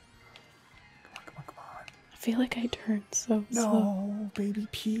 Come on, come on. I feel like I turned so slow. No, baby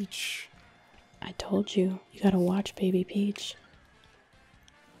Peach. I told you, you gotta watch Baby Peach.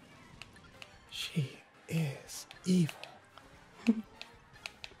 She is evil. Come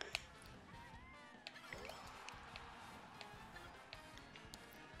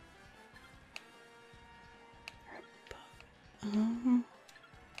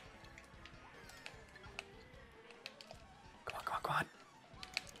on.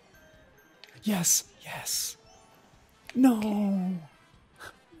 Yes, yes. No. Okay.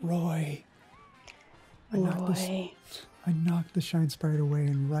 Roy. I knocked the shine sprite away,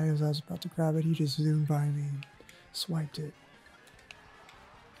 and right as I was about to grab it, he just zoomed by me and swiped it.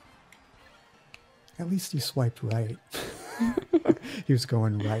 At least he swiped right. He was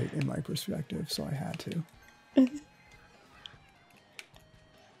going right in my perspective, so I had to.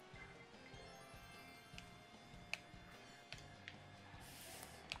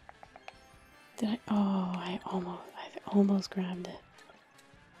 Did I? Oh, I almost grabbed it.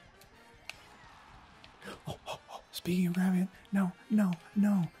 Oh, speaking of grabbing it, no.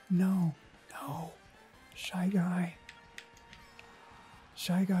 Shy Guy.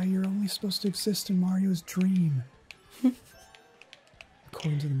 Shy Guy, you're only supposed to exist in Mario's dream.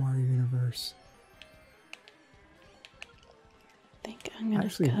 According to the Mario universe. I think I'm gonna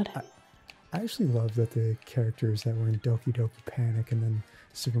cut it. I actually love that the characters that were in Doki Doki Panic and then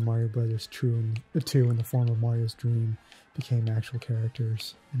Super Mario Brothers 2 in the form of Mario's Dream became actual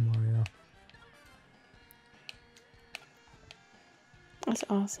characters in Mario. That's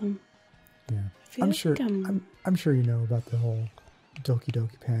awesome. Yeah, I'm sure you know about the whole Doki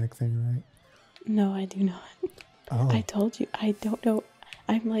Doki Panic thing, right? No, I do not. Oh. I told you, I don't know.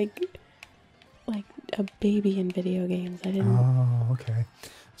 I'm like a baby in video games. I didn't. Oh, okay.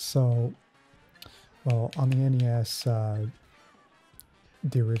 So, well, on the NES,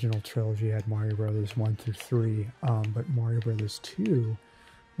 the original trilogy had Mario Brothers 1 through 3, but Mario Brothers 2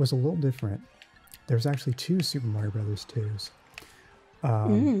 was a little different. There's actually two Super Mario Brothers 2s.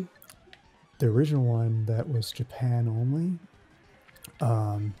 The original one that was Japan only,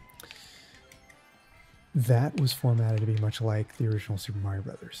 that was formatted to be much like the original Super Mario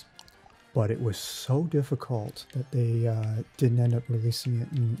Brothers. But it was so difficult that they didn't end up releasing it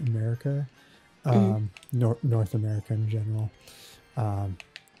in America, North America in general.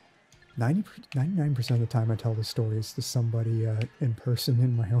 99% of the time I tell the stories to somebody in person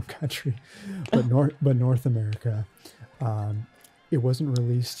in my own country, but North America, it wasn't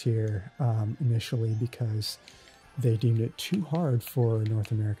released here initially because they deemed it too hard for a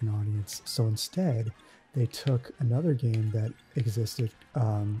North American audience. So instead, they took another game that existed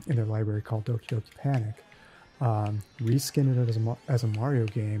in their library called Doki Doki Panic, reskinned it as a Mario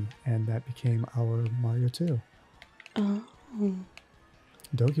game, and that became our Mario 2. Oh.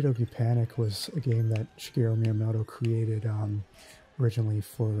 Doki Doki Panic was a game that Shigeru Miyamoto created originally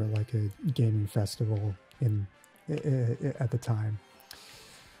for like a gaming festival at the time.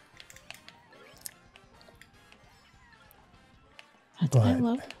 That's what I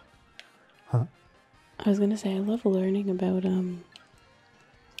love. Huh? I was gonna say I love learning about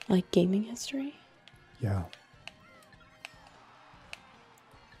like gaming history. Yeah.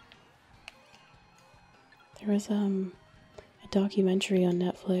 There was a documentary on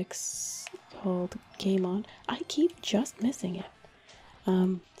Netflix called Game On. I keep just missing it.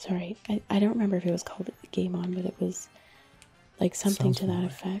 Sorry, I don't remember if it was called Game On, but it was like something to that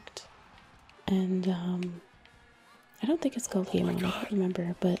effect. And I don't think it's called Game On. I don't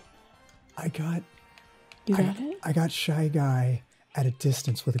remember, but I got it? I got Shy Guy at a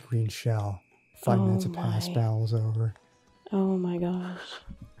distance with a green shell. 5 minutes have passed, battle's over. Oh my gosh.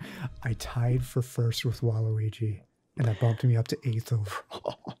 I tied for first with Waluigi, and that bumped me up to 8th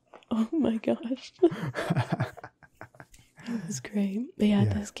overall. Oh my gosh. It was great. But yeah,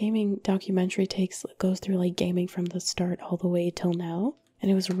 this gaming documentary goes through like gaming from the start all the way till now.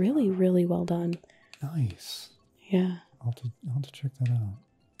 And it was really, really well done. Nice. Yeah. I'll have to check that out.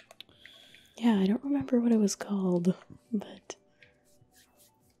 Yeah, I don't remember what it was called, but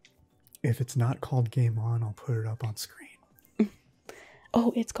if it's not called Game On, I'll put it up on screen.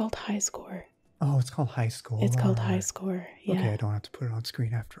 Oh, it's called High Score. Oh, it's called High Score. It's called High Score. Yeah. Okay, I don't have to put it on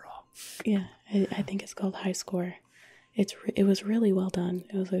screen after all. Yeah, I think it's called High Score. It was really well done.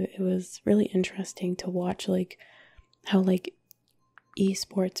 It was really interesting to watch, like how like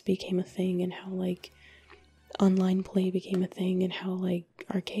esports became a thing, and how like online play became a thing, and how like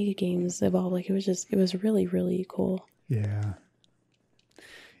arcade games evolved. Like it was really, really cool. Yeah.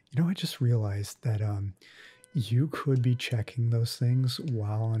 You know, I just realized that you could be checking those things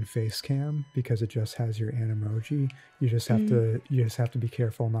while on FaceCam because it just has your Animoji. You just have to be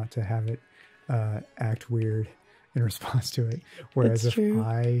careful not to have it act weird in response to it. Whereas if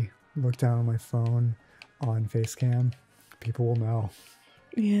I look down on my phone on FaceCam, people will know.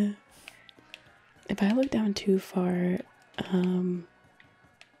 Yeah. If I look down too far,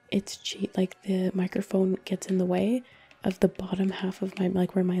 it's cheat. Like the microphone gets in the way of the bottom half of my,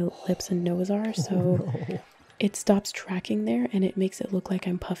 like where my lips and nose are. So it stops tracking there, and it makes it look like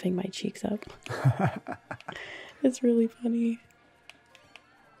I'm puffing my cheeks up. It's really funny.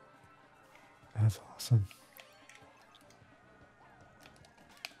 That's awesome.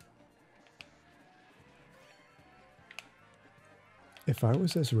 If I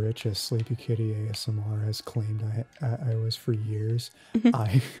was as rich as Sleepy Kitty ASMR has claimed I was for years,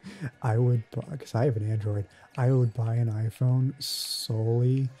 I would, because I have an Android, I would buy an iPhone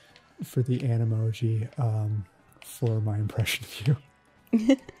solely for the Animoji for my impression of you.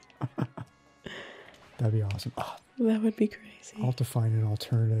 That'd be awesome. Oh, that would be crazy. I'll have to find an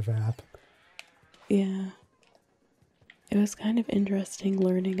alternative app. Yeah. It was kind of interesting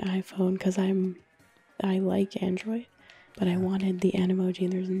learning iPhone because I like Android. But I wanted the Animoji,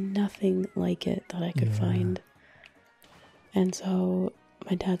 and there's nothing like it that I could find. And so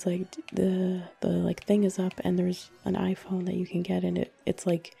my dad's like, the like thing is up, and there's an iPhone that you can get, and it's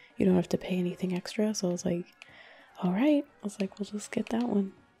like you don't have to pay anything extra. So I was like, all right. I was like, we'll just get that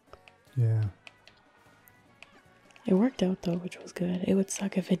one. Yeah. It worked out though, which was good. It would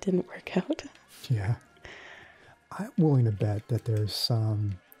suck if it didn't work out. Yeah. I'm willing to bet that there's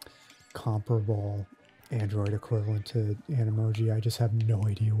some comparable Android equivalent to Animoji. I just have no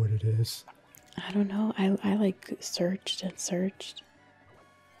idea what it is. I don't know. I like searched and searched,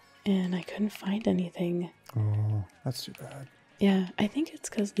 and I couldn't find anything. Oh, that's too bad. Yeah, I think it's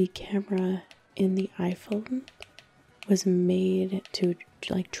because the camera in the iPhone was made to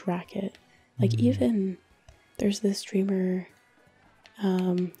like track it. Like even there's this streamer,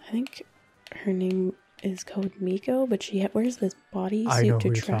 I think her name is called Miko, but she wears this body I know suit to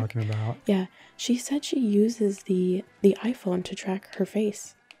who you're track. talking about. Yeah, she said she uses the iPhone to track her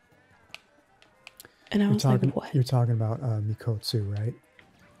face. And I was like, what? You're talking about Mikotsu, right?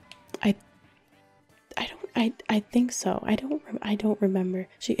 I think so. I don't remember.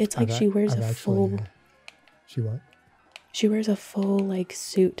 It's like she wears a full. She what? She wears a full like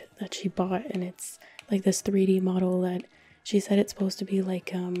suit that she bought, and it's like this 3D model that she said it's supposed to be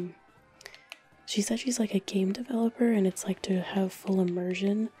like She said she's like a game developer, and it's like to have full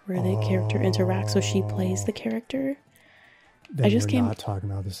immersion where the character interacts, so she plays the character. Then we're not talking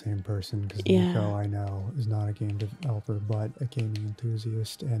about the same person, because Nico, I know, is not a game developer, but a gaming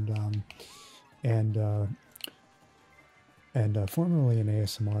enthusiast, and formerly an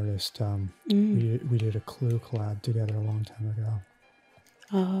ASM artist. We did a Clue collab together a long time ago.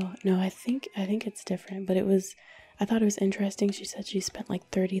 Oh no, I think it's different, but I thought it was interesting. She said she spent like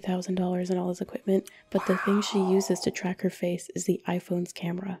 $30,000 on all this equipment, but the thing she uses to track her face is the iPhone's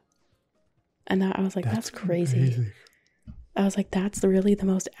camera. And I was like, that's crazy. I was like, that's really the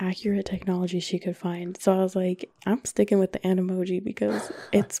most accurate technology she could find. So I was like, I'm sticking with the Animoji because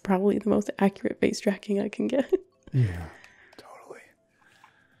it's probably the most accurate face tracking I can get. Yeah, totally.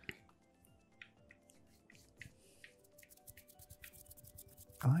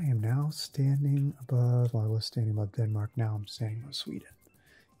 I am now standing above, well, I was standing above Denmark, now I'm standing above Sweden.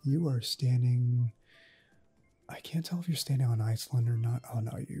 You are standing, I can't tell if you're standing on Iceland or not. Oh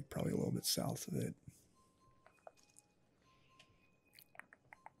no, you're probably a little bit south of it.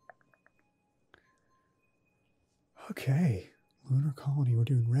 Okay, Lunar Colony, we're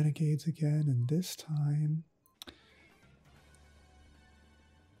doing Renegades again, and this time...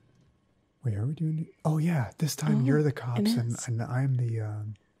 Wait, are we doing... Oh yeah, this time you're the cops and I'm the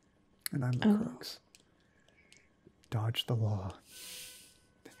crooks. Dodge the law.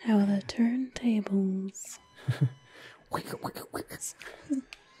 How the turntables.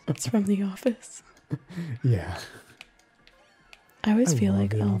 It's from The Office. Yeah. I always feel like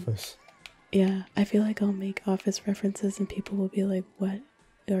The Office. Yeah, I feel like I'll make Office references and people will be like, what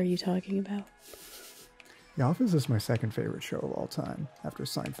are you talking about? The Office is my second favorite show of all time, after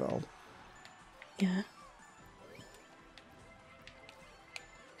Seinfeld. Yeah.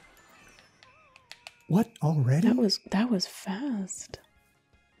 What, already? That was fast.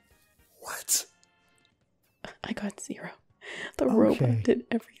 What? I got 0. The robot did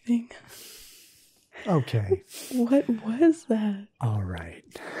everything. Okay. What was that? All right.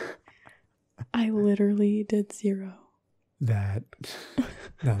 I literally did 0. Now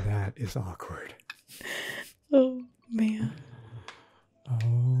that is awkward. Oh, man.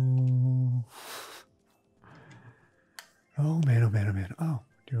 Oh, man, oh, man, oh, man. Oh,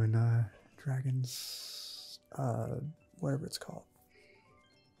 doing Dragons, whatever it's called.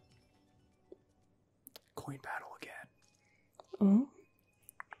 Coin battle again. Oh?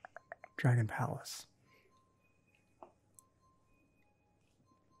 Dragon Palace.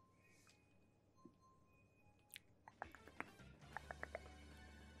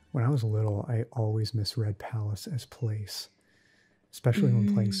 When I was little, I always misread Palace as place. Especially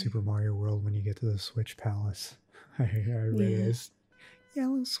when playing Super Mario World, when you get to the Switch Palace. I read it as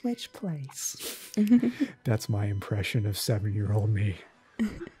Yellow Switch Place. That's my impression of 7-year-old me.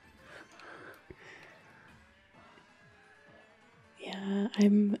 Yeah,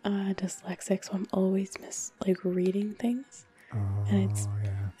 I'm dyslexic, so I'm always reading things. And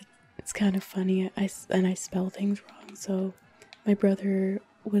it's kind of funny. I spell things wrong. So my brother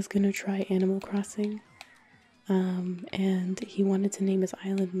was gonna try Animal Crossing. And he wanted to name his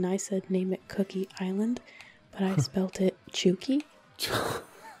island, and I said name it Cookie Island, but I spelt it Chooky.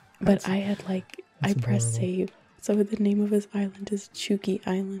 But I had I pressed save, so the name of his island is Chooky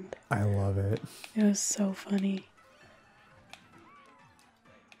Island. I love it. It was so funny.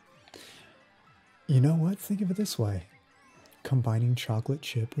 You know what? Think of it this way. Combining chocolate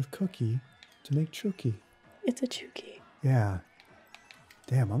chip with cookie to make Chooky. It's a Chooky. Yeah.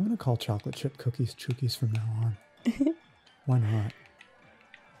 Damn, I'm going to call chocolate chip cookies Chookies from now on. Why not?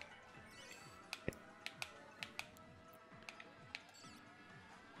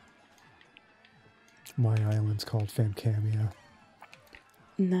 My island's called FamKam, yeah.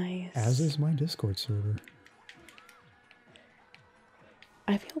 Nice. As is my Discord server.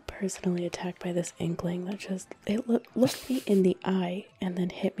 I feel personally attacked by this inkling that just looked me in the eye and then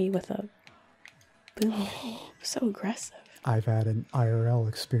hit me with a boom. So aggressive. I've had an IRL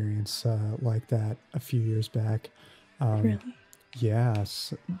experience like that a few years back. Really?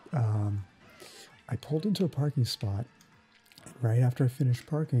 Yes. I pulled into a parking spot. And right after I finished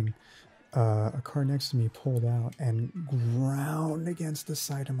parking, a car next to me pulled out and ground against the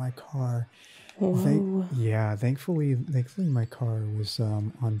side of my car. Whoa. Thankfully my car was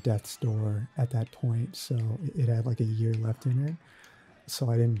on death's door at that point, so it had like a year left in it. So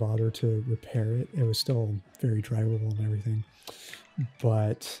I didn't bother to repair it. It was still very drivable and everything,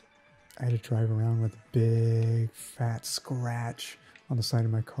 but I had to drive around with a big fat scratch on the side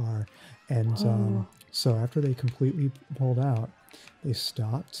of my car. And so after they completely pulled out, they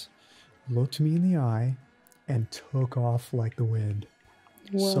stopped, looked me in the eye, and took off like the wind.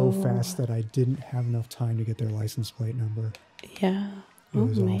 Whoa. So fast that I didn't have enough time to get their license plate number. Yeah. It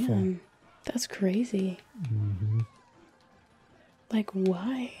was awful. Man. That's crazy. Mm-hmm. Like,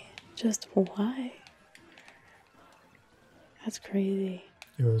 why? Just why? That's crazy.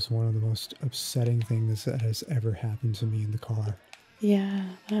 It was one of the most upsetting things that has ever happened to me in the car. Yeah,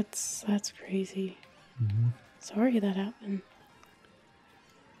 that's crazy. Mm-hmm. Sorry that happened.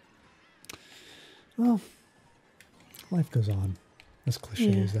 Well, life goes on, as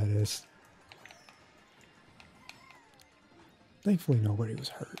cliche as that is. Thankfully, nobody was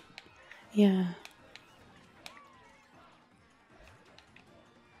hurt. Yeah.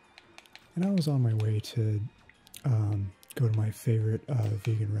 And I was on my way to go to my favorite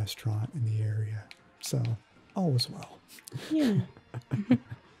vegan restaurant in the area. So, all was well. Yeah.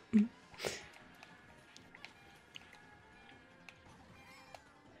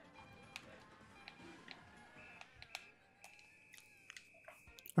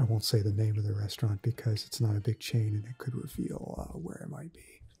 I won't say the name of the restaurant because it's not a big chain and it could reveal where it might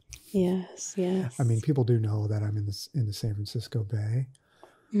be. Yes, yes. I mean, people do know that I'm in the San Francisco Bay,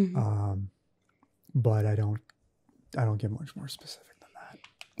 but I don't get much more specific than that.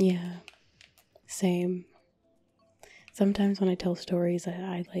 Yeah, same. Sometimes when I tell stories,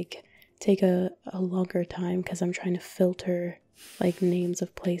 I like take a longer time because I'm trying to filter like names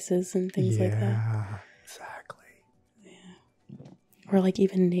of places and things like that. Yeah, exactly. Yeah. Or like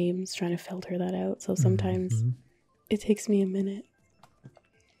even names, trying to filter that out. So sometimes it takes me a minute.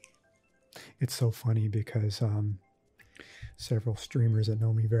 It's so funny because several streamers that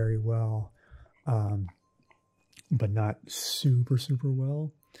know me very well, but not super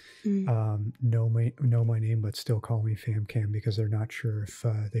well, know my name, but still call me FamKam because they're not sure if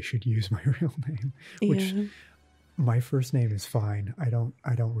they should use my real name. Which my first name is fine. I don't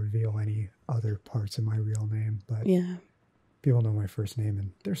reveal any other parts of my real name, but people know my first name,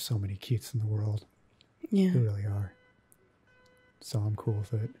 and there's so many Keiths in the world. Yeah, there really are. So I'm cool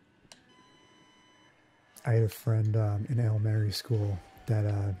with it. I had a friend in elementary school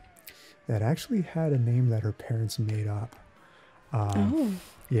that actually had a name that her parents made up.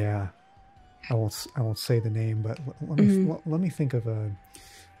 Yeah, I won't say the name, but let me think of a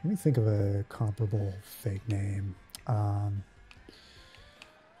comparable fake name.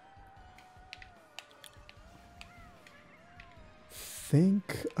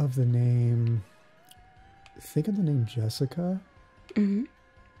 Think of the name Jessica,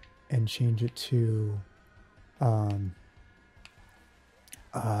 and change it to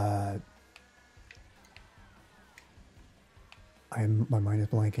my mind is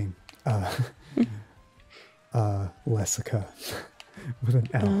blanking. Lessica with an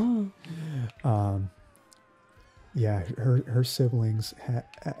L. Yeah, her siblings had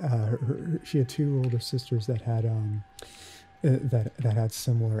she had two older sisters that had that had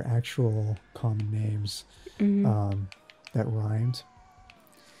similar actual common names that rhymed.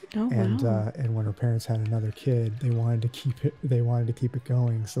 And when her parents had another kid, they wanted to keep it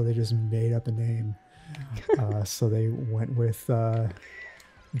going, so they just made up a name. So they went with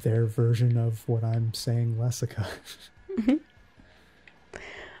their version of what I'm saying, Lessica.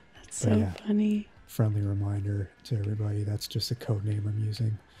 That's so funny. Friendly reminder to everybody, that's just a code name I'm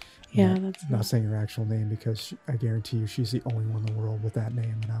using. Yeah, that's not saying her actual name, because I guarantee you she's the only one in the world with that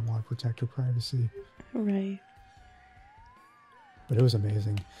name, and I want to protect her privacy. Right. But it was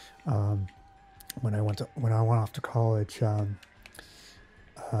amazing. When I went off to college,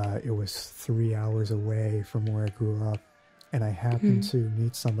 it was 3 hours away from where I grew up, and I happened to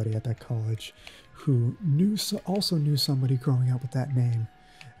meet somebody at that college who also knew somebody growing up with that name,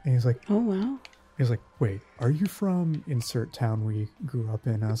 and he's like, "Oh wow." He was like, "Wait, are you from insert town we grew up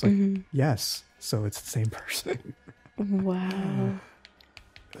in?" I was like, "Yes." So it's the same person. Wow.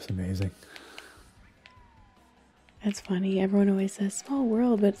 It was amazing. It's funny. Everyone always says small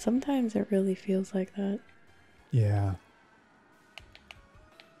world, but sometimes it really feels like that. Yeah.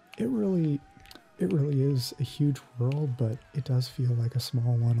 It really is a huge world, but it does feel like a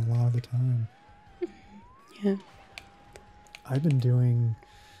small one a lot of the time. Yeah. I've been doing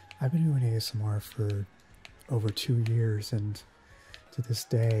ASMR for over 2 years, and to this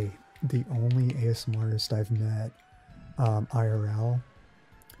day, the only ASMR artist I've met IRL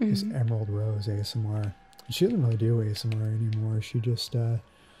is Emerald Rose ASMR. She doesn't really do ASMR anymore. She just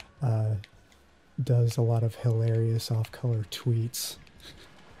does a lot of hilarious off-color tweets.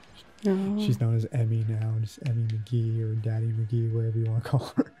 Oh. She's known as Emmy now, just Emmy McGee or Daddy McGee, whatever you want to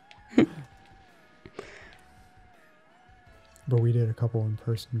call her. But we did a couple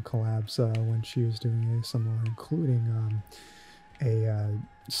in-person collabs when she was doing ASMR, including a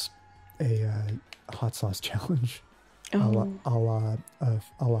hot sauce challenge, a la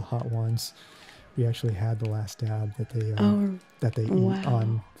Hot Ones. We actually had the last dab that they eat on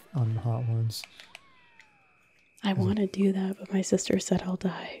Hot Ones. I want to do that, but my sister said I'll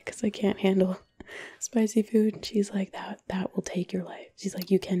die because I can't handle spicy food. And she's like, that will take your life. She's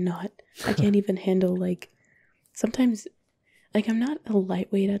like, you cannot. I can't even handle, like, sometimes, like, I'm not a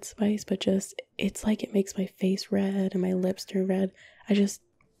lightweight at spice, but just, it's like it makes my face red and my lips turn red. I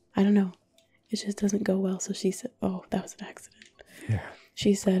don't know. It just doesn't go well. So she said, oh, that was an accident. Yeah.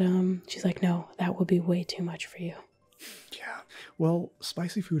 She said, she's like, no, that will be way too much for you. Yeah. Well,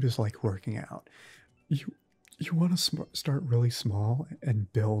 spicy food is like working out. You want to start really small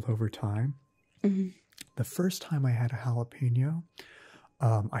and build over time. Mm-hmm. The first time I had a jalapeno,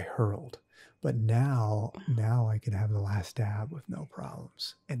 I hurled. But now I can have the last dab with no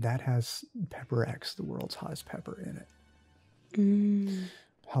problems. And that has Pepper X, the world's hottest pepper, in it.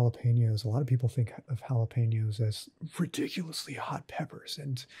 Jalapenos, a lot of people think of jalapenos as ridiculously hot peppers,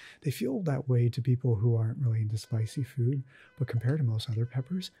 and they feel that way to people who aren't really into spicy food. But compared to most other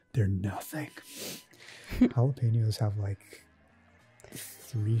peppers, they're nothing. Jalapenos have like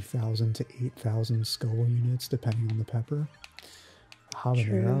 3,000 to 8,000 skull units, depending on the pepper.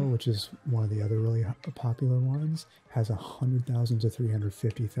 Habanero, which is one of the other really popular ones, has 100,000 to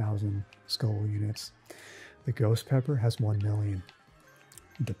 350,000 skull units. The ghost pepper has 1 million.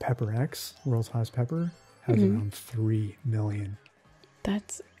 The Pepper X, world's hottest pepper, has around 3 million.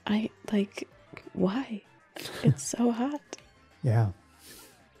 Why? It's so hot. Yeah.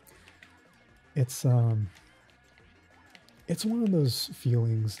 It's one of those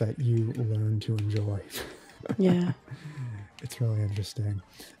feelings that you learn to enjoy. Yeah. It's really interesting.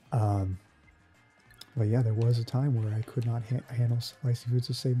 But yeah, there was a time where I could not handle spicy foods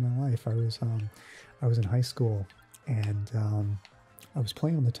to save my life. I was in high school, and I was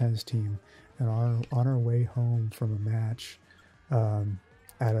playing on the tennis team, and on our way home from a match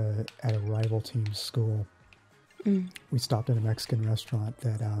at a rival team's school, we stopped at a Mexican restaurant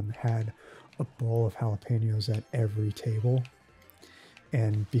that had a bowl of jalapenos at every table.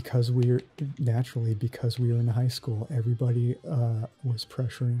 And because we were in high school, everybody was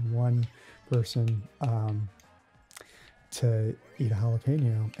pressuring one person to eat a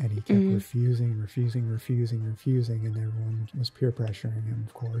jalapeno, and he kept refusing, and everyone was peer pressuring him,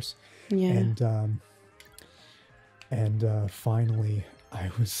 of course. Yeah. And finally, I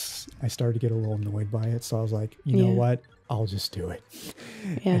started to get a little annoyed by it, so I was like, you know what? I'll just do it.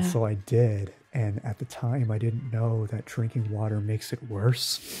 Yeah. And so I did. And at the time, I didn't know that drinking water makes it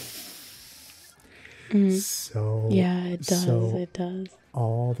worse. So yeah, it does. It does.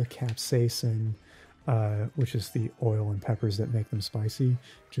 All the capsaicin, which is the oil and peppers that make them spicy,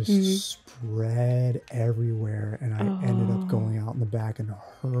 just spread everywhere. And I ended up going out in the back and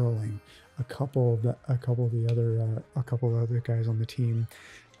hurling. A couple of the other guys on the team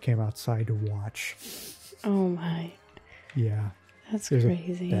came outside to watch. Oh my. Yeah. That's A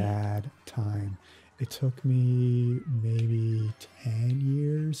crazy. bad time. It took me maybe 10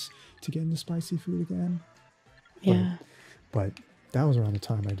 years to get into spicy food again. Yeah. But that was around the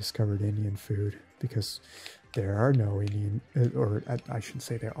time I discovered Indian food, because there are no Indian, or I shouldn't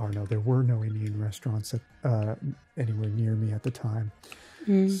say there were no Indian restaurants anywhere near me at the time.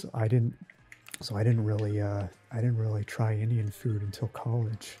 So I didn't really try Indian food until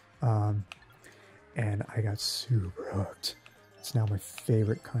college. And I got super hooked. It's now my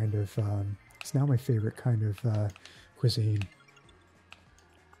favorite kind of cuisine.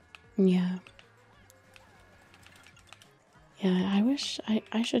 Yeah. Yeah, I wish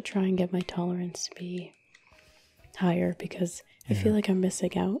I should try and get my tolerance to be higher, because I feel like I'm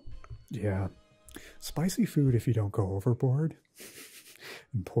missing out. Yeah. Spicy food, if you don't go overboard.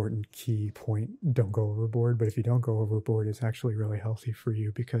 Important key point, don't go overboard. But if you don't go overboard, it's actually really healthy for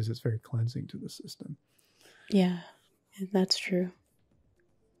you, because it's very cleansing to the system. Yeah, that's true.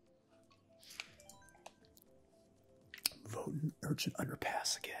 Voting Urchin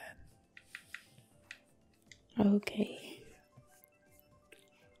Underpass again. Okay.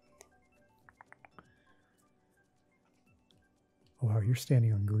 Wow, you're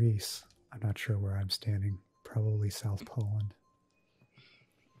standing on Greece. I'm not sure where I'm standing. Probably South Poland.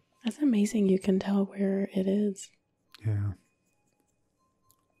 That's amazing you can tell where it is. Yeah.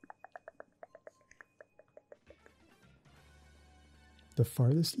 The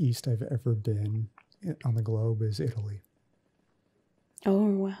farthest east I've ever been on the globe is Italy. Oh,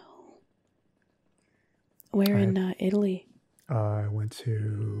 wow. Where in Italy? I went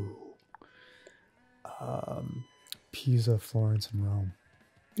to Pisa, Florence, and Rome,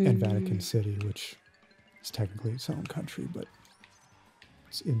 and Vatican City, which is technically its own country, but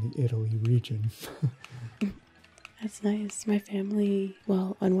it's in the Italy region. That's nice. My family,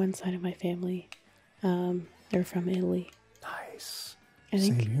 well, on one side of my family, they're from Italy. Nice.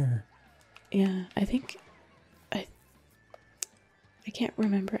 Same here. Yeah, I think I can't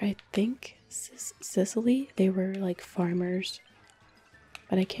remember. I think Sicily, they were like farmers,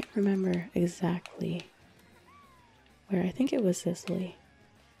 but I can't remember exactly where. I think it was Sicily.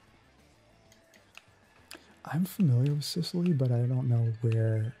 I'm familiar with Sicily, but I don't know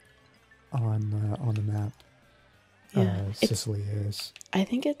where on the map Sicily is. I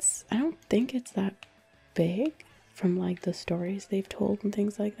don't think it's that big from like the stories they've told and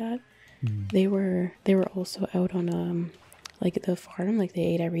things like that. They were also out on like the farm, like they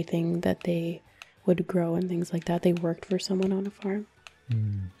ate everything that they would grow and things like that. They worked for someone on a farm.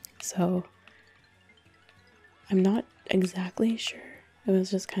 So I'm not exactly sure. It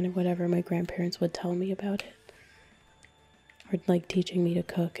was just kind of whatever my grandparents would tell me about it. Or like teaching me to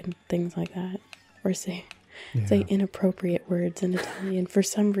cook and things like that. Or say inappropriate words in Italian. For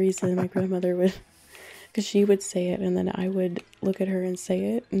some reason my grandmother would, because she would say it and then I would look at her and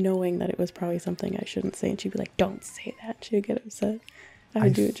say it knowing that it was probably something I shouldn't say, and she'd be like, don't say that. She would get upset. I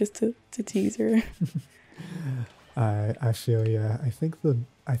would do it just to tease her. I feel yeah. I think the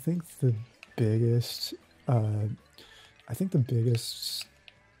biggest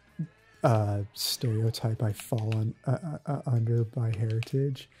stereotype I fall under by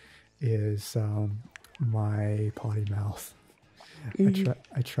heritage is my potty mouth.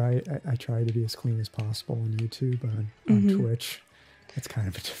 I try to be as clean as possible on YouTube, but on Twitch, it's kind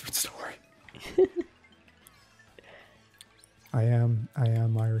of a different story. I am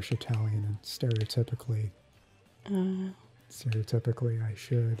Irish Italian, and stereotypically I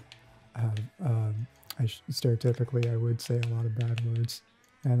should have stereotypically I would say a lot of bad words,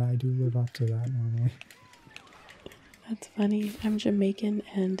 and I do live up to that normally. That's funny. I'm Jamaican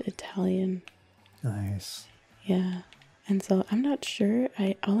and Italian. Nice. Yeah. And so I'm not sure.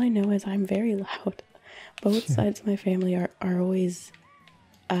 All I know is I'm very loud. Both sides of my family are always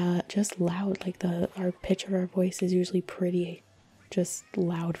just loud. Like our pitch of our voice is usually pretty just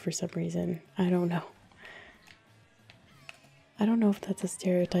loud for some reason. I don't know. I don't know if that's a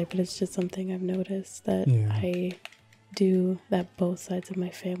stereotype, but it's just something I've noticed that I do, that both sides of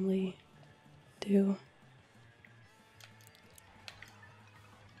my family do.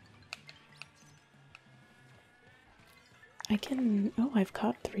 I've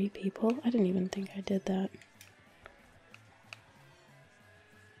caught 3 people. I didn't even think I did that.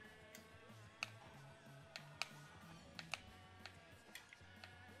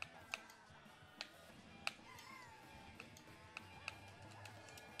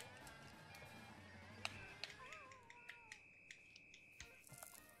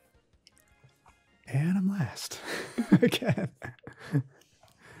 And I'm last again.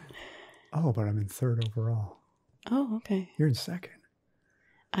 Oh, but I'm in 3rd overall. Oh, okay. You're in 2nd.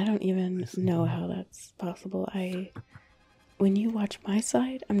 I don't even know how that's possible. When you watch my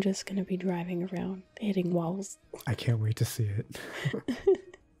side, I'm just going to be driving around, hitting walls. I can't wait to see it.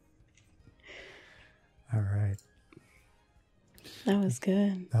 All right. That was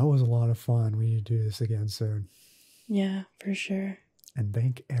good. That was a lot of fun. We need to do this again soon. Yeah, for sure. And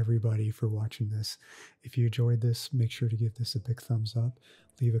thank everybody for watching this. If you enjoyed this, make sure to give this a big thumbs up.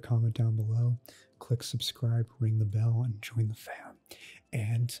 Leave a comment down below. Click subscribe, ring the bell, and join the fam.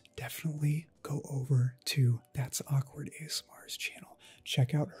 And definitely go over to That's Awkward ASMR's channel.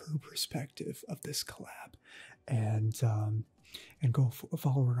 Check out her perspective of this collab. And go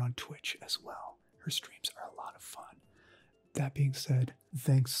follow her on Twitch as well. Her streams are a lot of fun. That being said,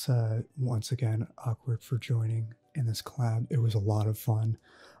 thanks once again, Awkward, for joining in this collab. It was a lot of fun.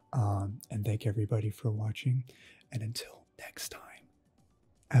 And thank everybody for watching. And until next time,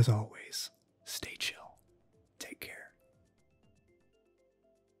 as always, stay chill. Take care.